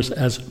regard us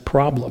as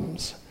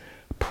problematic,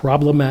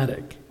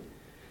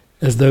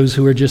 as those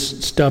who are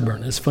just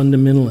stubborn, as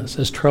fundamentalists,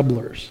 as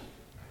troublers.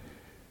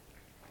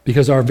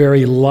 Because our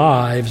very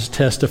lives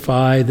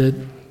testify that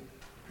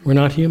we're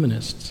not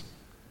humanists,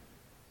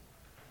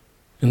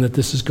 and that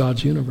this is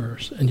God's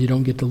universe, and you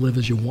don't get to live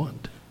as you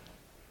want.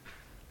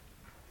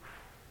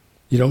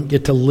 You don't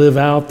get to live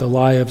out the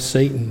lie of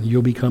Satan.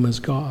 You'll become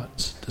as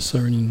gods,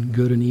 discerning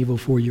good and evil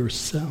for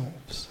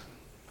yourselves.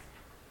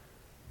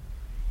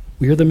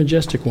 We are the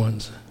majestic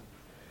ones.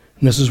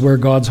 And this is where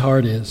God's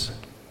heart is.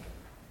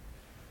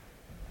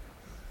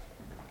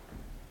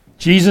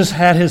 Jesus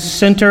had his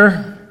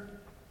center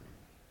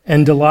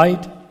and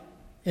delight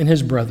in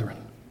his brethren.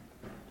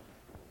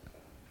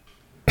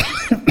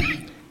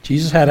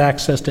 Jesus had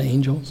access to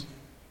angels.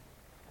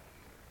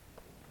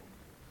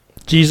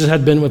 Jesus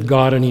had been with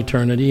God in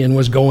eternity and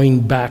was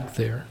going back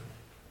there.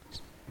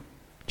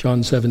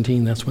 John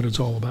 17, that's what it's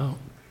all about.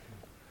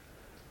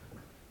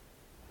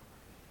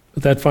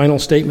 But that final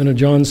statement of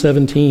John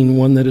 17,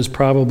 one that is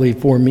probably,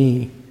 for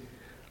me,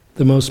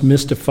 the most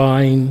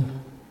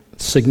mystifying,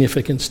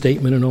 significant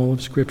statement in all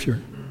of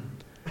Scripture.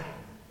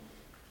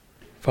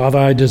 Father,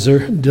 I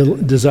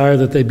desire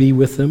that they be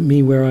with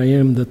me where I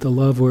am, that the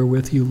love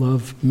wherewith you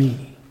love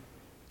me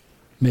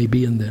may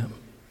be in them,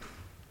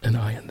 and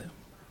I in them.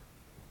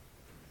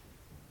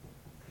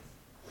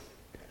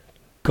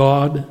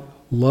 God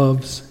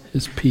loves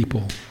his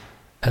people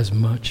as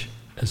much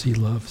as he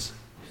loves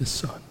his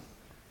Son.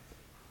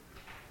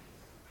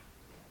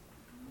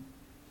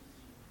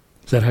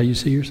 Is that how you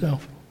see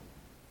yourself?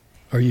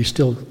 Or are you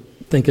still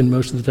thinking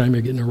most of the time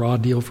you're getting a raw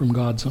deal from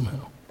God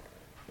somehow?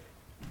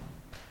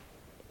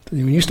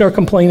 When you start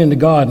complaining to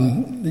God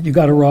and that you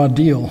got a raw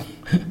deal,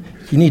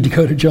 you need to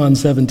go to John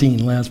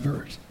 17, last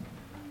verse.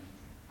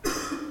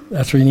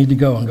 That's where you need to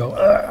go and go,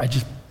 I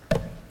just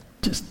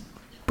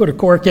put a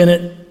cork in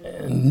it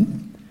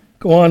and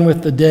go on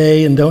with the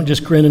day, and don't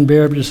just grin and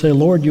bear it, but just say,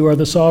 Lord, you are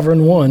the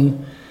sovereign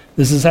one.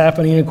 This is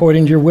happening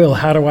according to your will.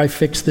 How do I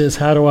fix this?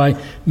 How do I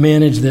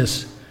manage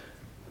this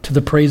to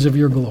the praise of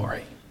your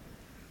glory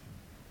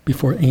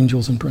before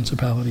angels and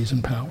principalities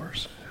and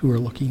powers who are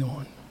looking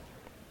on?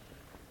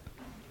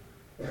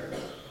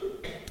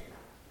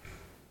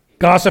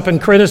 Gossip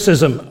and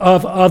criticism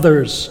of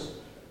others.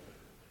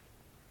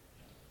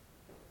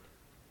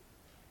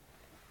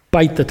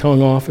 Bite the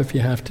tongue off if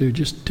you have to.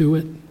 Just do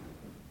it.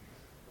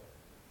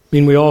 I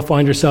mean, we all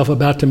find ourselves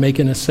about to make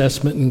an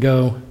assessment and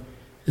go,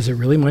 is it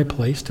really my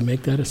place to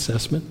make that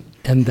assessment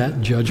and that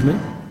judgment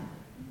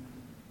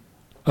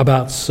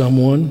about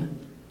someone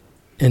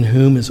in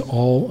whom is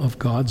all of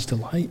God's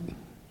delight?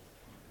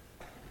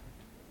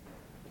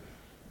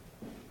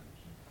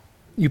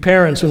 You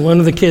parents, when one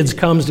of the kids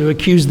comes to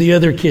accuse the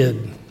other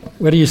kid,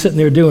 what are you sitting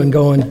there doing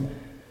going,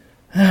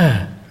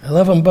 I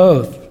love them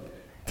both.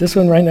 This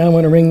one right now I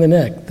want to wring the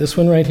neck. This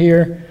one right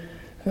here,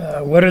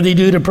 what do they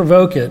do to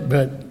provoke it?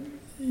 But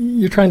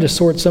you're trying to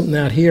sort something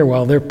out here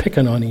while they're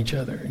picking on each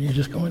other. And you're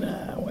just going,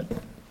 what?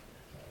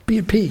 Be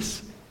at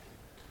peace.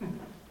 And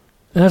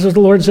that's what the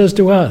Lord says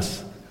to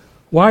us.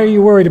 Why are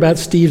you worried about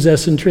Steve's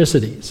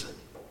eccentricities?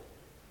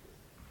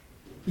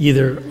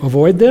 Either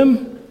avoid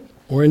them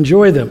or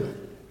enjoy them.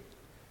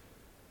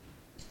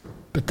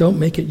 But don't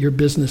make it your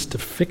business to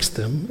fix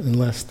them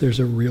unless there's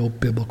a real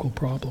biblical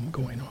problem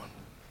going on.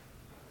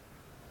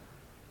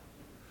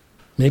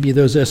 Maybe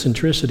those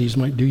eccentricities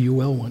might do you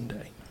well one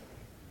day.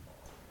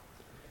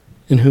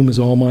 In whom is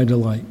all my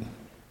delight.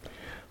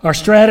 Our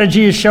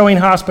strategy is showing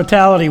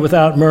hospitality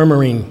without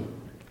murmuring.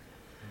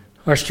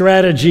 Our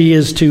strategy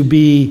is to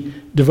be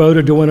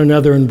devoted to one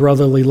another in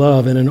brotherly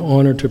love and in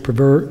honor to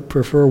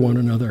prefer one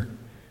another.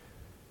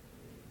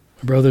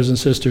 Brothers and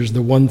sisters,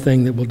 the one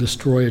thing that will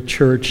destroy a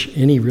church,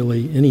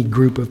 any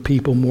group of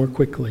people more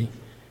quickly,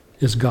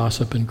 is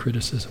gossip and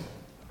criticism.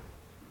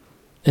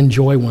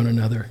 Enjoy one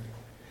another.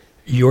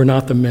 You're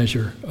not the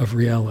measure of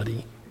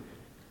reality.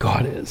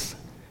 God is.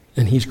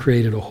 And he's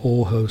created a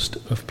whole host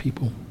of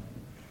people.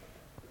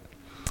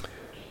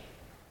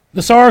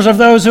 The sorrows of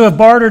those who have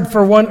bartered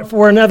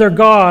for another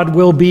god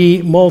will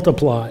be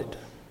multiplied.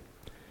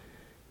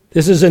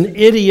 This is an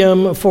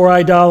idiom for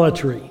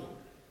idolatry.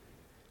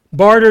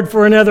 Bartered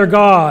for another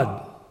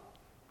god.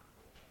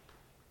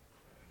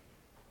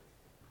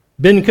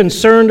 Been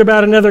concerned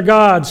about another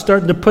god,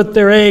 starting to put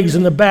their eggs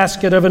in the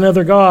basket of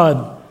another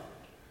god.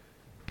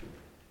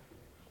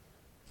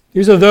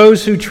 These are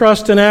those who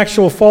trust in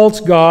actual false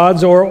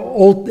gods or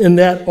in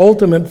that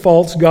ultimate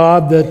false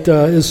god that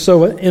is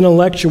so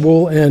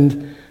intellectual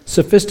and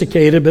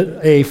sophisticated,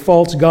 but a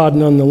false god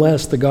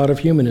nonetheless, the god of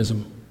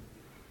humanism,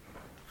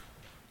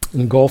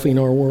 engulfing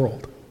our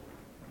world,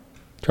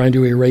 trying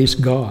to erase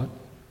God.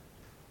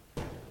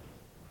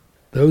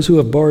 Those who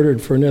have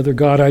bartered for another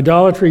god.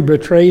 Idolatry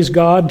betrays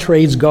God,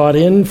 trades God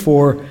in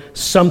for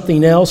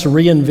something else,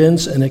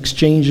 reinvents and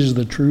exchanges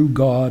the true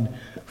God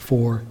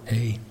for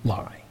a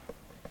lie.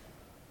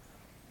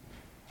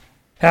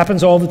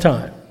 Happens all the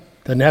time.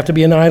 Doesn't have to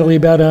be an idol you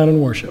bow down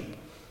and worship.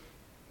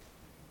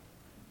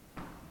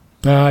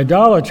 Now,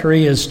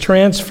 idolatry is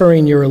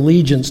transferring your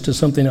allegiance to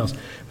something else. When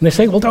they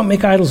say, well, don't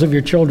make idols of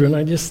your children,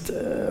 I just,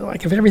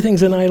 if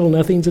everything's an idol,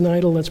 nothing's an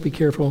idol, let's be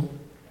careful.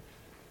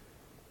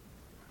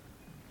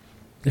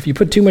 If you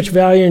put too much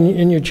value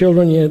in your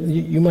children,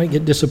 you might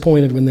get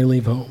disappointed when they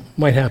leave home.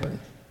 Might happen.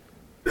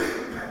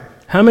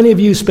 How many of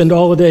you spend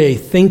all the day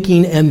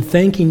thinking and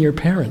thanking your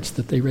parents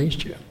that they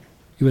raised you?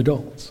 You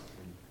adults.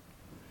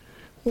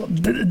 Well,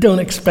 don't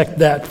expect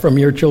that from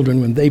your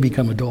children when they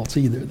become adults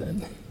either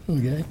then.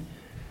 Okay?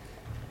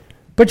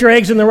 Put your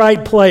eggs in the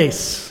right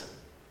place.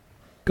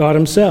 God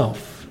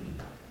himself.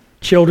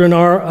 Children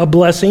are a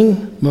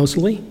blessing,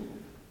 mostly.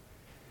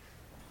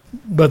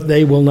 But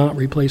they will not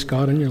replace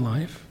God in your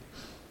life.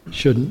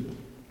 Shouldn't.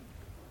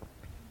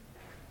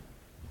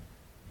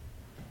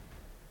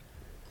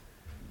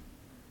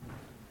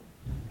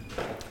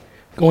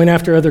 Going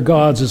after other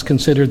gods is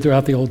considered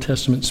throughout the Old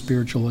Testament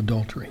spiritual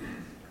adultery.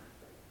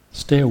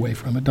 Stay away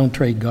from it. Don't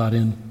trade God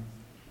in.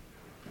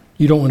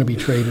 You don't want to be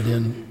traded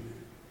in.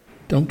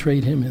 Don't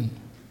trade him in.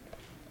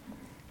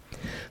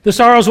 The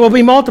sorrows will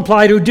be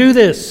multiplied who do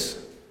this.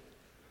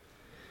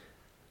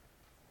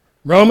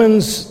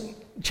 Romans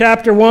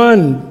chapter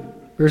 1,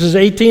 verses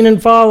 18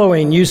 and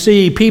following, you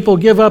see people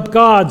give up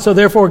God, so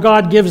therefore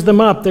God gives them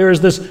up. There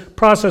is this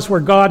process where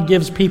God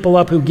gives people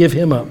up who give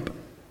him up.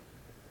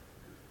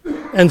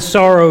 And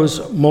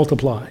sorrows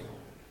multiply.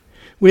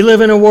 We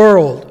live in a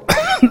world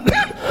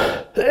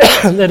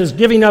that is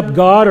giving up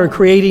God or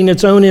creating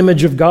its own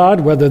image of God,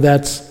 whether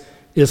that's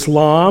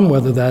Islam,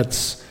 whether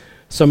that's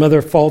some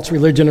other false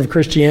religion of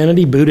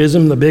Christianity,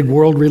 Buddhism, the big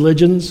world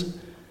religions,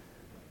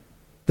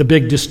 the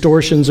big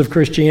distortions of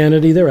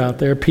Christianity, they're out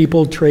there.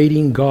 People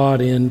trading God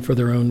in for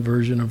their own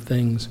version of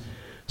things.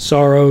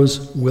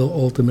 Sorrows will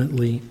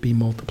ultimately be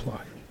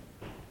multiplied.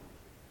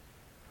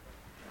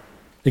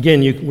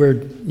 Again, we're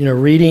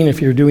reading,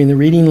 if you're doing the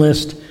reading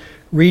list,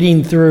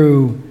 reading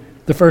through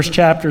the first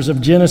chapters of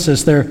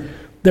Genesis.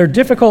 They're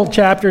difficult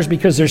chapters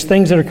because there's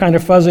things that are kind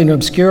of fuzzy and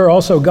obscure.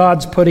 Also,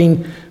 God's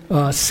putting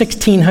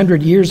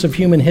 1,600 years of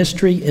human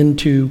history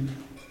into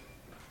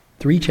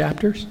 3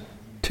 chapters.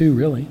 2,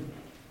 really.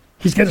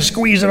 He's going to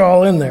squeeze it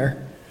all in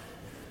there.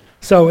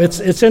 So it's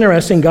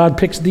interesting. God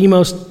picks the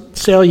most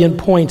salient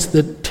points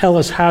that tell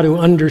us how to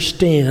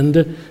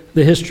understand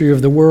the history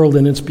of the world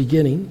and its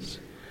beginnings.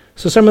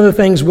 So some of the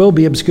things will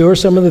be obscure.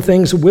 Some of the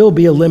things will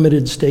be a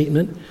limited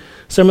statement.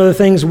 Some of the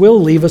things will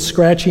leave us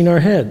scratching our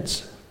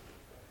heads.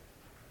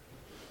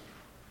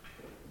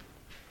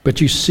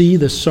 But you see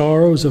the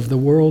sorrows of the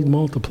world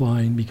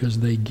multiplying because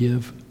they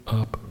give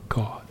up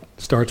God.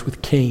 It starts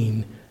with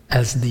Cain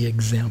as the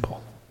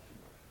example.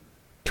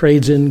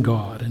 Trades in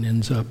God and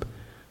ends up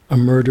a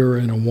murderer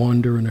and a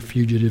wanderer and a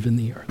fugitive in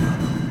the earth.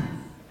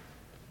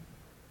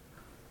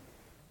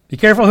 Be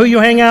careful who you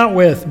hang out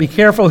with. Be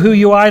careful who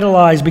you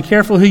idolize. Be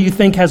careful who you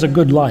think has a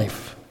good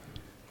life.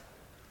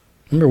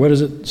 Remember, what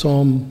is it?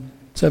 Psalm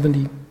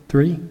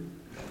 73?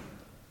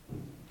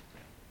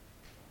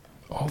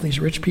 All these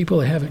rich people,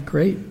 they have it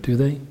great, do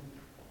they?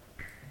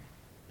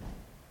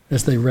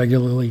 As they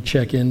regularly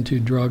check into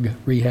drug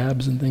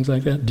rehabs and things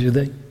like that, do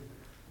they?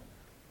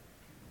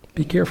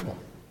 Be careful.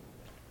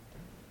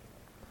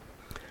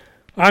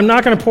 I'm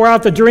not going to pour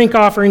out the drink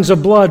offerings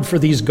of blood for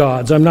these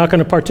gods. I'm not going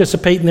to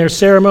participate in their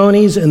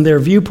ceremonies, in their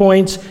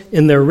viewpoints,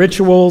 in their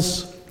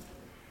rituals. I'm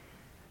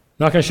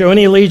not going to show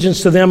any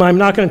allegiance to them. I'm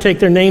not going to take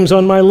their names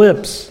on my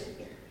lips.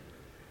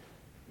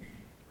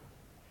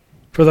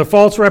 For the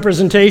false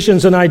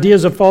representations and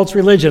ideas of false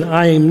religion,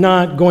 I am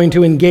not going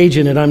to engage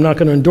in it. I'm not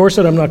going to endorse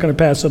it. I'm not going to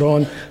pass it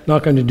on. I'm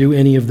not going to do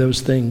any of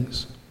those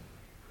things.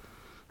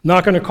 I'm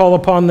not going to call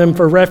upon them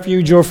for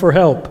refuge or for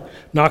help. I'm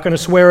not going to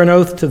swear an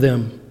oath to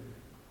them.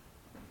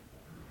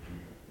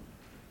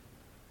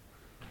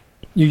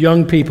 You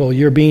young people,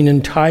 you're being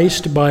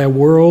enticed by a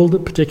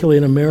world, particularly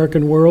an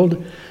American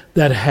world,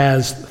 that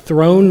has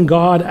thrown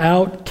God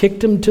out,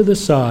 kicked him to the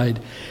side,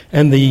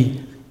 and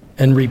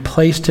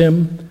replaced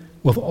him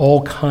with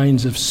all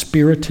kinds of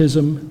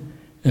spiritism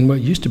and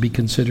what used to be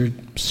considered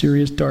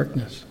serious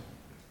darkness.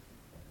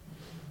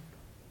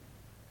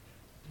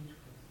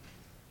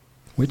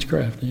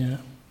 Witchcraft, yeah.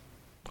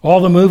 All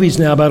the movies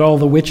now about all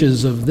the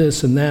witches of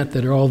this and that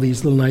are all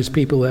these little nice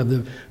people who have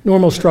the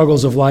normal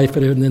struggles of life,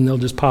 and then they'll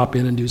just pop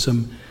in and do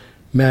some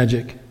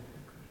magic.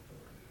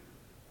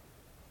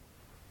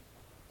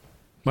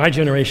 My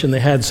generation,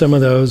 they had some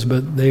of those,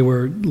 but they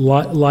were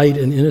light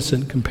and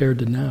innocent compared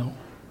to now.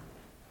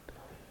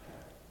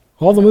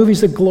 All the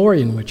movies that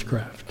glory in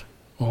witchcraft,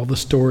 all the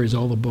stories,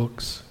 all the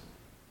books.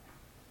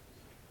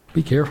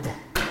 Be careful.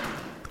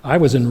 I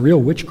was in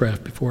real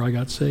witchcraft before I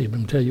got saved.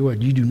 I'm tell you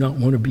what, you do not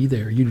want to be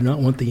there. You do not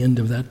want the end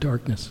of that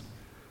darkness.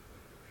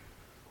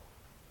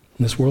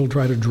 And this world will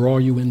try to draw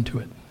you into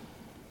it.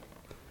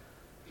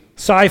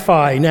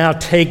 Sci-fi now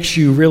takes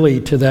you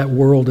really to that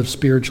world of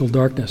spiritual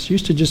darkness. It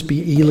used to just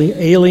be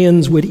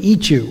aliens would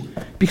eat you,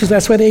 because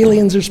that's what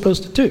aliens are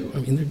supposed to do. I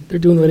mean, they're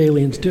doing what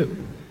aliens do.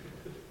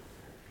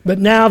 But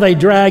now they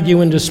drag you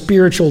into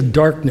spiritual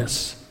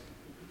darkness.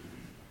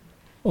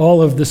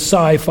 All of the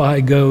sci-fi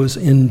goes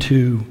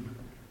into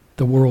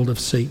the world of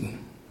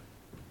Satan.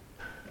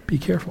 Be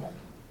careful.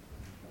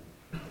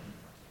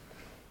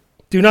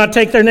 Do not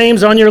take their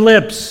names on your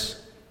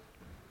lips.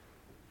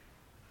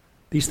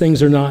 These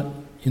things are not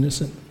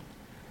innocent.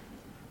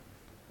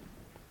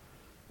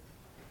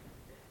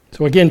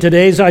 So again,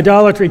 today's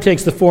idolatry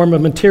takes the form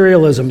of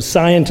materialism,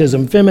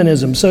 scientism,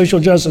 feminism, social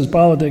justice,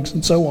 politics,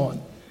 and so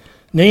on.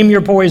 Name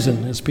your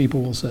poison, as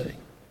people will say.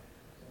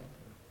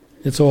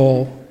 It's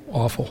all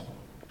awful.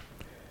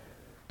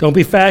 Don't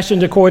be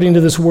fashioned according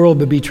to this world,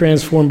 but be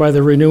transformed by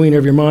the renewing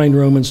of your mind,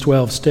 Romans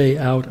 12. Stay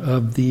out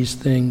of these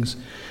things.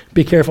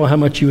 Be careful how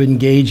much you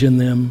engage in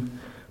them.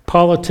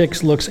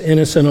 Politics looks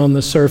innocent on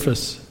the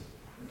surface.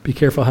 Be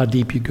careful how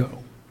deep you go.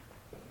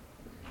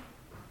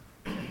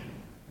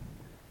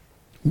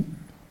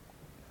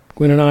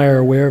 Gwen and I are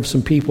aware of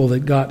some people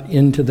that got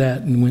into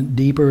that and went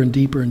deeper and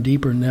deeper and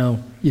deeper, and now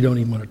you don't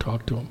even want to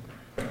talk to them.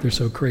 They're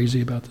so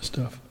crazy about the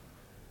stuff.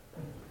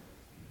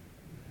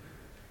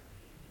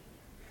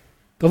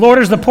 The Lord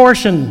is the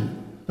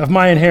portion of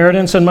my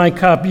inheritance and my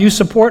cup. You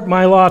support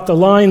my lot. The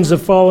lines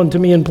have fallen to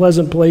me in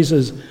pleasant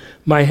places.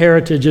 My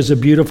heritage is a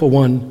beautiful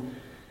one.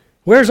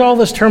 Where's all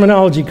this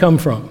terminology come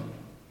from?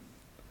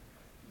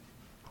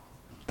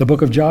 The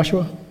book of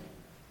Joshua?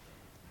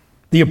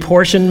 The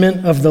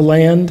apportionment of the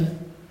land?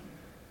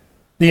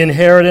 The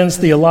inheritance,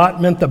 the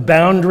allotment, the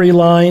boundary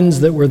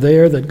lines that were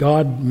there that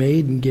God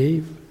made and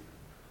gave?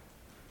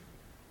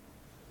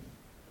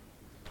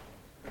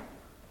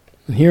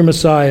 And here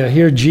Messiah,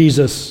 here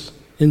Jesus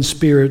in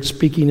spirit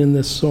speaking in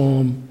this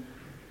psalm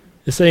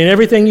is saying,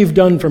 everything you've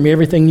done for me,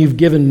 everything you've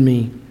given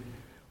me,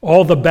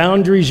 all the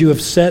boundaries you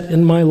have set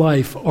in my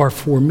life are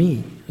for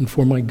me and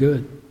for my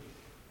good.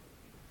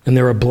 And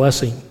they're a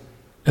blessing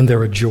and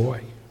they're a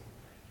joy.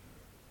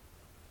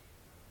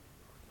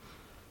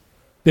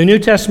 The New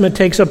Testament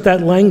takes up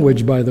that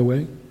language, by the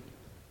way.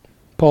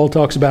 Paul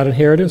talks about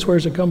inheritance. Where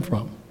does it come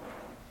from?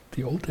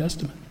 The Old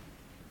Testament.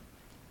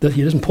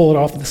 He doesn't pull it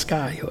off the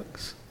sky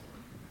hooks.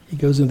 He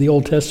goes into the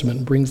Old Testament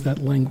and brings that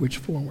language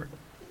forward.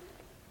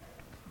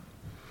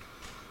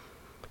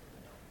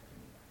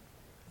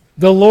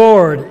 The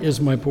Lord is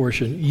my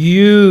portion.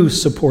 You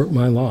support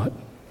my lot.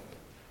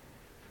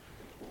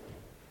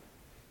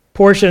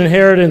 Portion,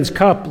 inheritance,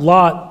 cup,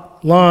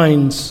 lot,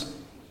 lines,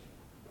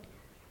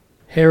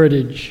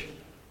 heritage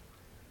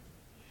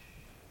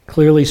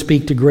clearly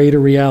speak to greater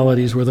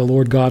realities where the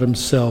Lord God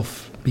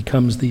himself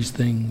becomes these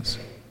things.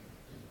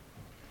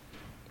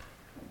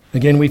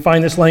 Again, we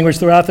find this language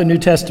throughout the New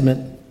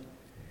Testament,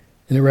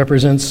 and it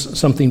represents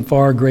something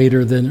far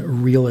greater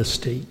than real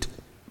estate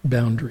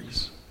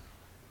boundaries.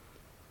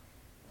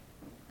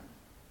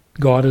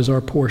 God is our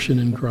portion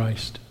in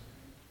Christ.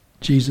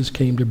 Jesus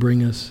came to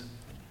bring us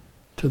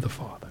to the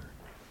Father,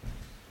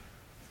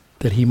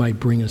 that he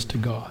might bring us to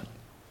God.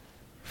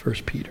 1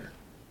 Peter.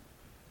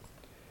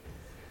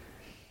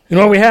 And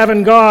what we have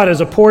in God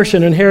is a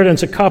portion,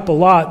 inheritance, a cup, a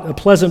lot, a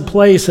pleasant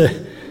place,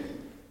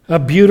 a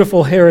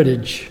beautiful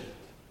heritage.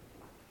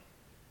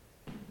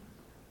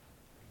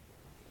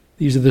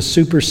 These are the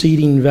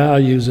superseding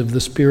values of the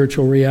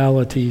spiritual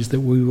realities that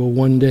we will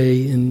one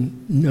day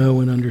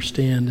know and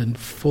understand and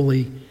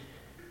fully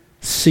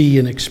see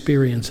and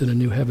experience in a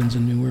new heavens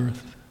and new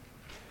earth.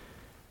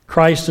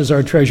 Christ is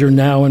our treasure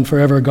now and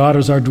forever. God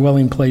is our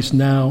dwelling place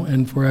now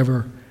and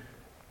forever.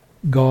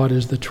 God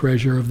is the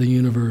treasure of the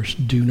universe.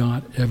 Do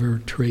not ever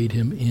trade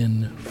him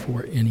in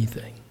for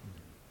anything.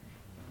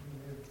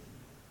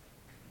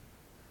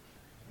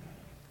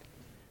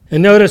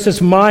 And notice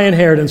it's my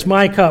inheritance,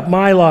 my cup,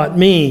 my lot,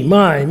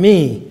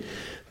 me.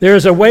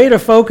 There's a way to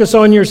focus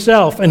on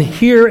yourself, and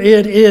here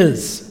it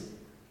is.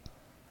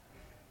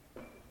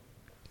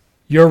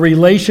 Your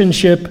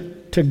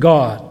relationship to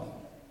God.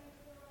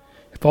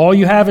 If all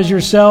you have is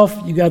yourself,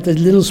 you got this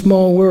little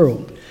small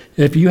world.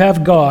 If you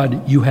have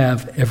God, you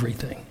have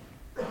everything.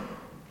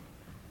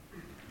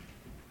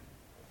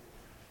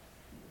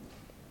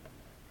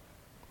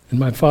 In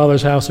my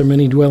Father's house are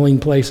many dwelling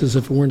places.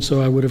 If it weren't so,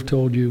 I would have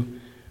told you,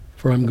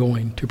 for I'm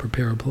going to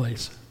prepare a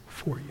place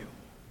for you.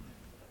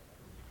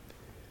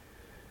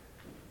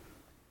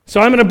 So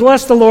I'm going to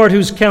bless the Lord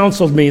who's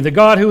counseled me, the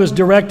God who has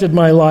directed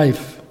my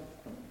life.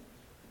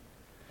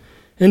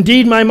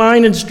 Indeed, my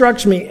mind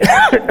instructs me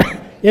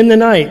in the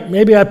night.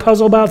 Maybe I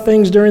puzzle about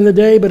things during the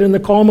day, but in the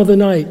calm of the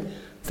night,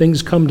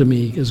 things come to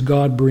me as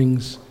God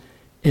brings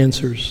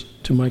answers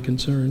to my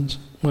concerns,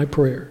 my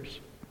prayers.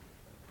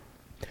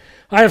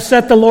 I have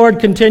set the Lord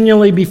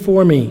continually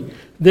before me.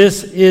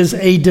 This is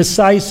a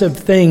decisive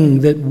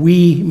thing that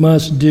we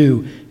must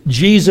do.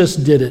 Jesus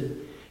did it.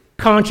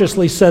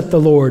 Consciously set the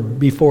Lord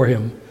before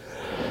him.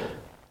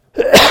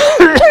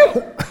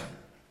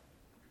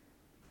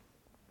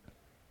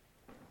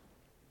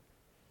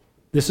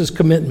 This is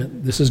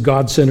commitment. This is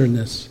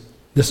God-centeredness.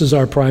 This is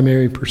our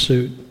primary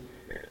pursuit.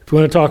 If you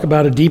want to talk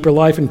about a deeper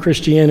life in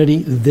Christianity,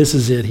 this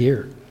is it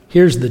here.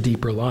 Here's the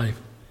deeper life.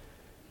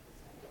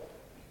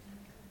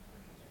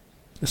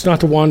 It's not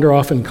to wander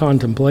off in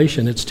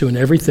contemplation. It's to, in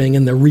everything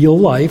in the real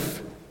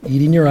life,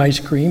 eating your ice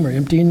cream or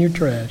emptying your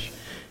trash,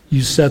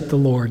 you set the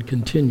Lord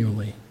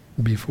continually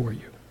before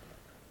you.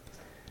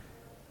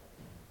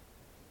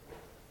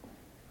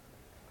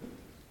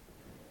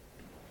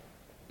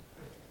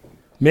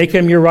 Make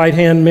him your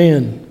right-hand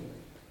man.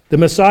 The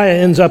Messiah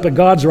ends up at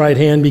God's right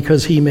hand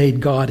because he made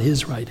God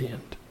his right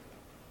hand.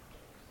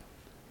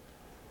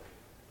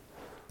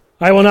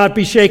 I will not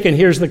be shaken.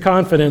 Here's the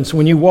confidence.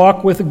 When you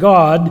walk with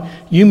God,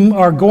 you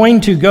are going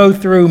to go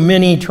through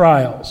many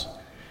trials.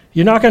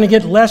 You're not going to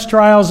get less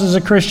trials as a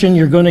Christian.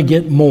 You're going to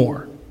get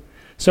more.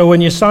 So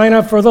when you sign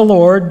up for the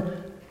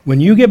Lord,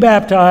 when you get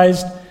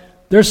baptized,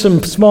 there's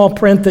some small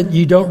print that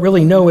you don't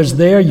really know is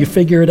there. You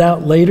figure it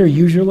out later,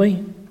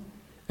 usually.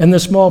 And the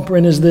small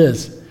print is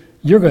this.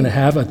 You're going to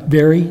have a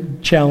very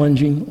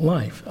challenging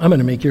life. I'm going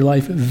to make your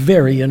life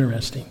very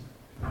interesting.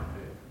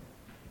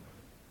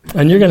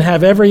 And you're going to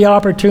have every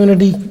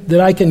opportunity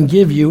that I can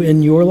give you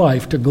in your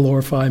life to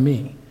glorify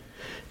me.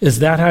 Is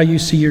that how you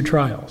see your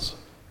trials?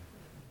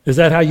 Is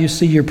that how you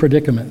see your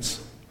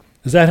predicaments?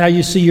 Is that how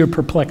you see your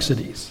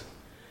perplexities?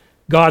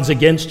 God's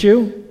against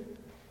you?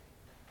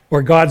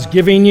 Or God's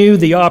giving you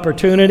the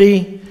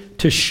opportunity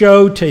to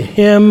show to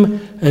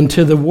Him and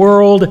to the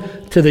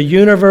world, to the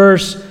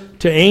universe,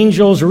 to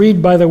angels.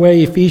 Read, by the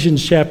way,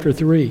 Ephesians chapter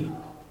 3.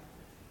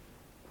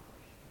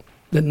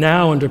 That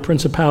now unto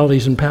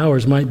principalities and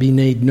powers might be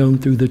made known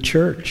through the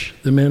church,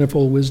 the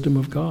manifold wisdom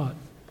of God.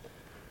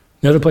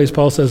 Another place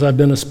Paul says, I've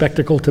been a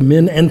spectacle to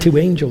men and to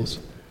angels.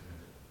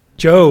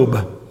 Job.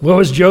 What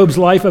was Job's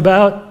life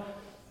about?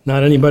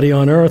 Not anybody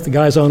on earth. The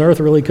guys on earth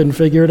really couldn't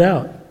figure it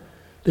out.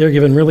 They were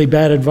given really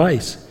bad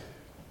advice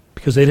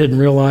because they didn't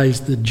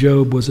realize that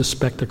Job was a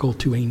spectacle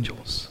to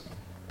angels,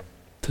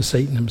 to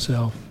Satan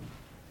himself.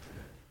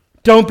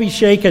 Don't be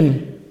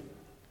shaken.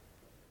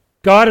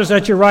 God is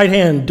at your right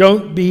hand.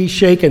 Don't be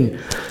shaken.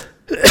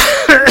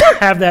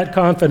 Have that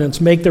confidence.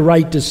 Make the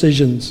right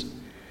decisions.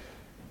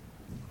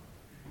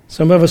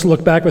 Some of us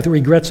look back with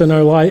regrets in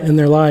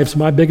their lives.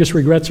 My biggest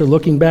regrets are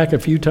looking back a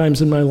few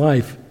times in my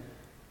life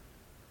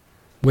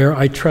where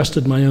I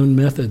trusted my own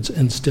methods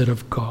instead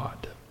of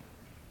God.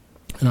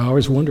 And I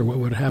always wonder what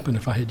would happen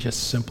if I had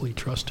just simply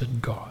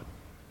trusted God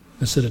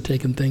instead of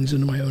taking things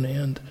into my own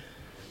hand.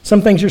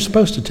 Some things you're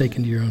supposed to take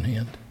into your own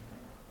hand.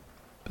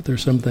 But there are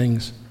some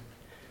things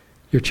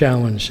you're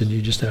challenged and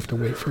you just have to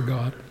wait for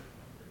God.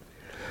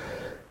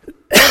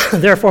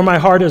 Therefore, my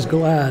heart is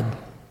glad.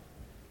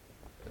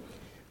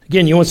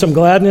 Again, you want some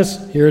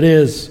gladness? Here it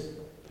is.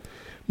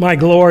 My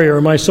glory,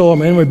 or my soul,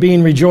 my inward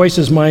being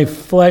rejoices, my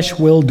flesh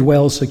will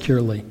dwell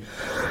securely.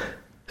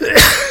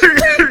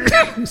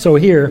 So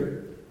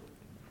here,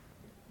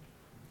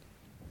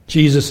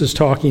 Jesus is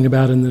talking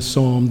about in this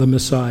psalm, the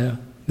Messiah,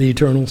 the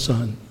eternal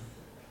Son,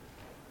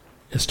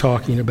 is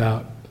talking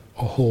about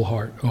a whole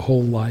heart, a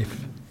whole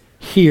life.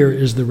 Here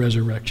is the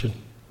resurrection.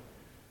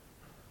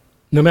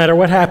 No matter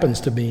what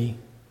happens to me,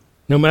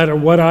 no matter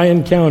what I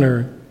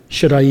encounter,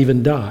 should I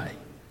even die,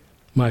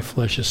 my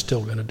flesh is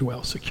still going to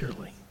dwell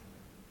securely.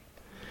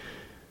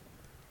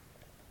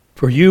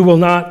 For you will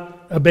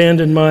not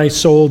abandon my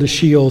soul to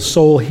Sheol.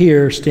 Soul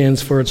here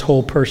stands for its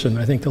whole person.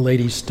 I think the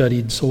ladies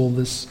studied soul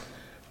this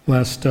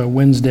last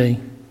Wednesday.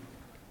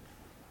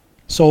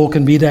 Soul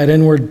can be that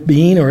inward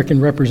being, or it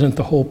can represent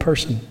the whole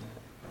person.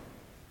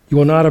 You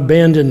will not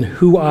abandon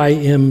who I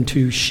am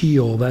to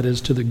Sheol, that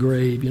is to the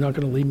grave. You're not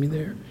going to leave me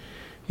there.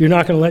 You're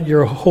not going to let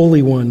your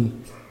Holy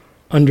One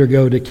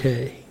undergo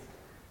decay.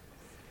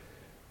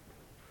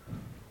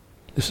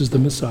 This is the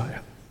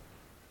Messiah.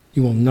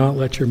 You will not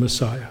let your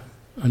Messiah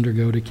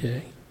undergo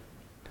decay.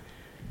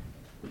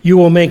 You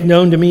will make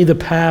known to me the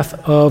path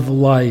of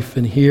life,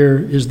 and here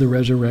is the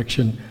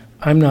resurrection.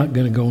 I'm not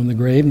going to go in the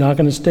grave, not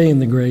going to stay in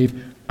the grave.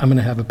 I'm going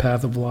to have a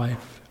path of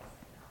life.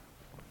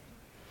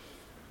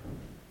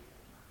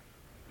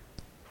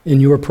 In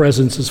your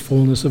presence is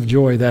fullness of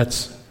joy.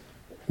 That's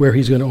where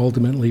he's going to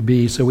ultimately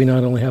be. So we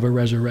not only have a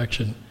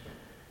resurrection,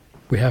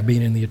 we have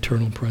being in the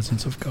eternal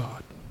presence of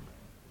God.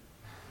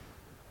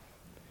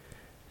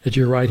 At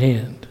your right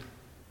hand,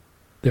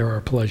 there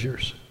are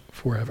pleasures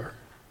forever.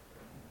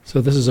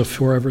 So this is a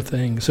forever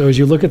thing. So as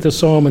you look at the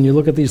psalm and you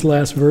look at these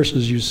last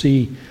verses, you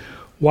see,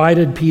 why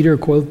did Peter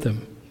quote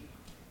them?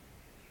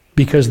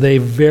 Because they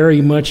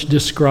very much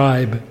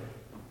describe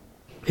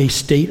a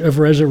state of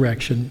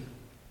resurrection,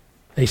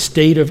 a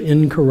state of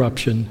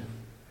incorruption,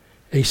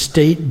 a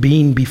state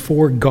being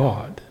before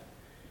God,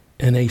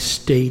 and a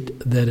state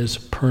that is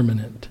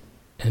permanent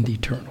and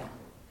eternal.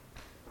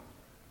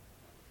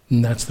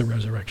 And that's the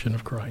resurrection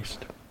of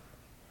Christ.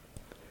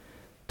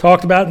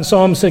 Talked about in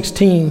Psalm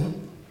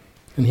 16,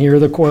 and here are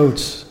the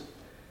quotes.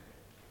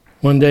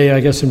 One day, I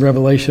guess in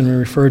Revelation, we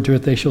referred to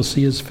it, they shall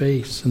see his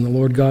face, and the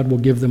Lord God will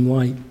give them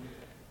light.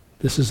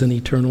 This is an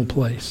eternal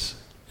place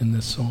in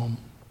this psalm.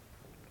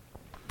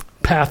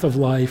 Path of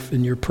life,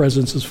 in your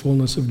presence is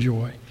fullness of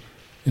joy,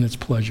 and its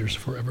pleasures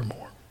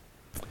forevermore.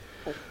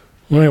 All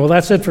right, well,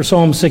 that's it for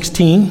Psalm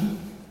 16.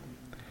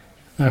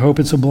 I hope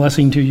it's a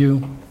blessing to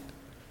you.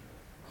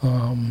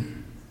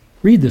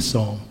 Read this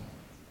psalm.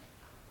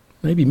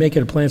 Maybe make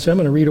it a plan. So I'm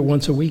going to read it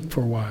once a week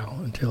for a while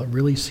until it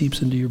really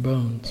seeps into your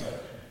bones.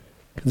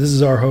 Because this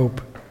is our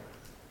hope.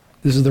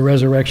 This is the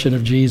resurrection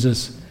of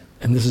Jesus,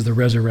 and this is the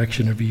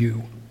resurrection of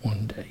you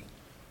one day.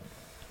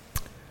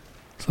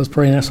 So let's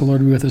pray and ask the Lord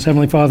to be with us.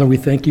 Heavenly Father, we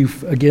thank you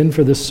again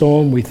for this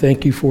psalm. We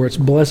thank you for its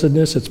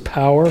blessedness, its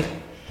power.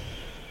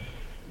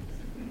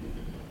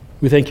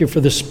 We thank you for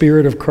the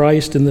Spirit of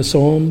Christ in the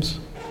psalms.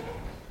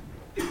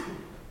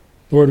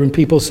 Lord, when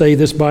people say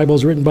this Bible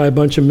is written by a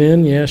bunch of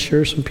men, yeah,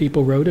 sure, some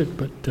people wrote it,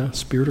 but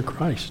Spirit of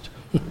Christ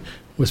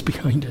was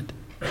behind it.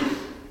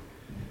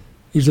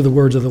 These are the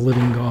words of the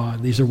living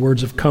God. These are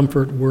words of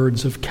comfort,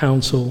 words of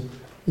counsel,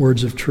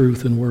 words of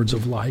truth, and words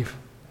of life.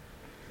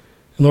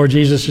 And Lord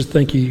Jesus, just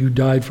thank you. You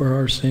died for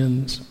our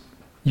sins.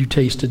 You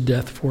tasted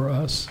death for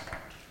us.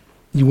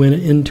 You went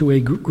into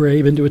a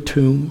grave, into a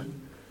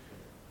tomb,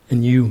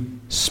 and you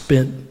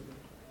spent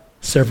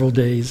several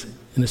days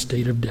in a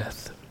state of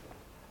death.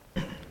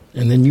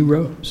 And then you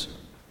rose.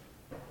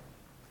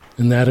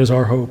 And that is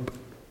our hope.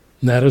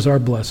 And that is our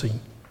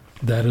blessing.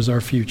 That is our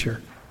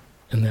future.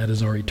 And that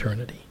is our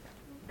eternity.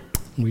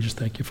 And we just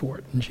thank you for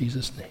it. In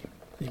Jesus' name,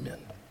 amen.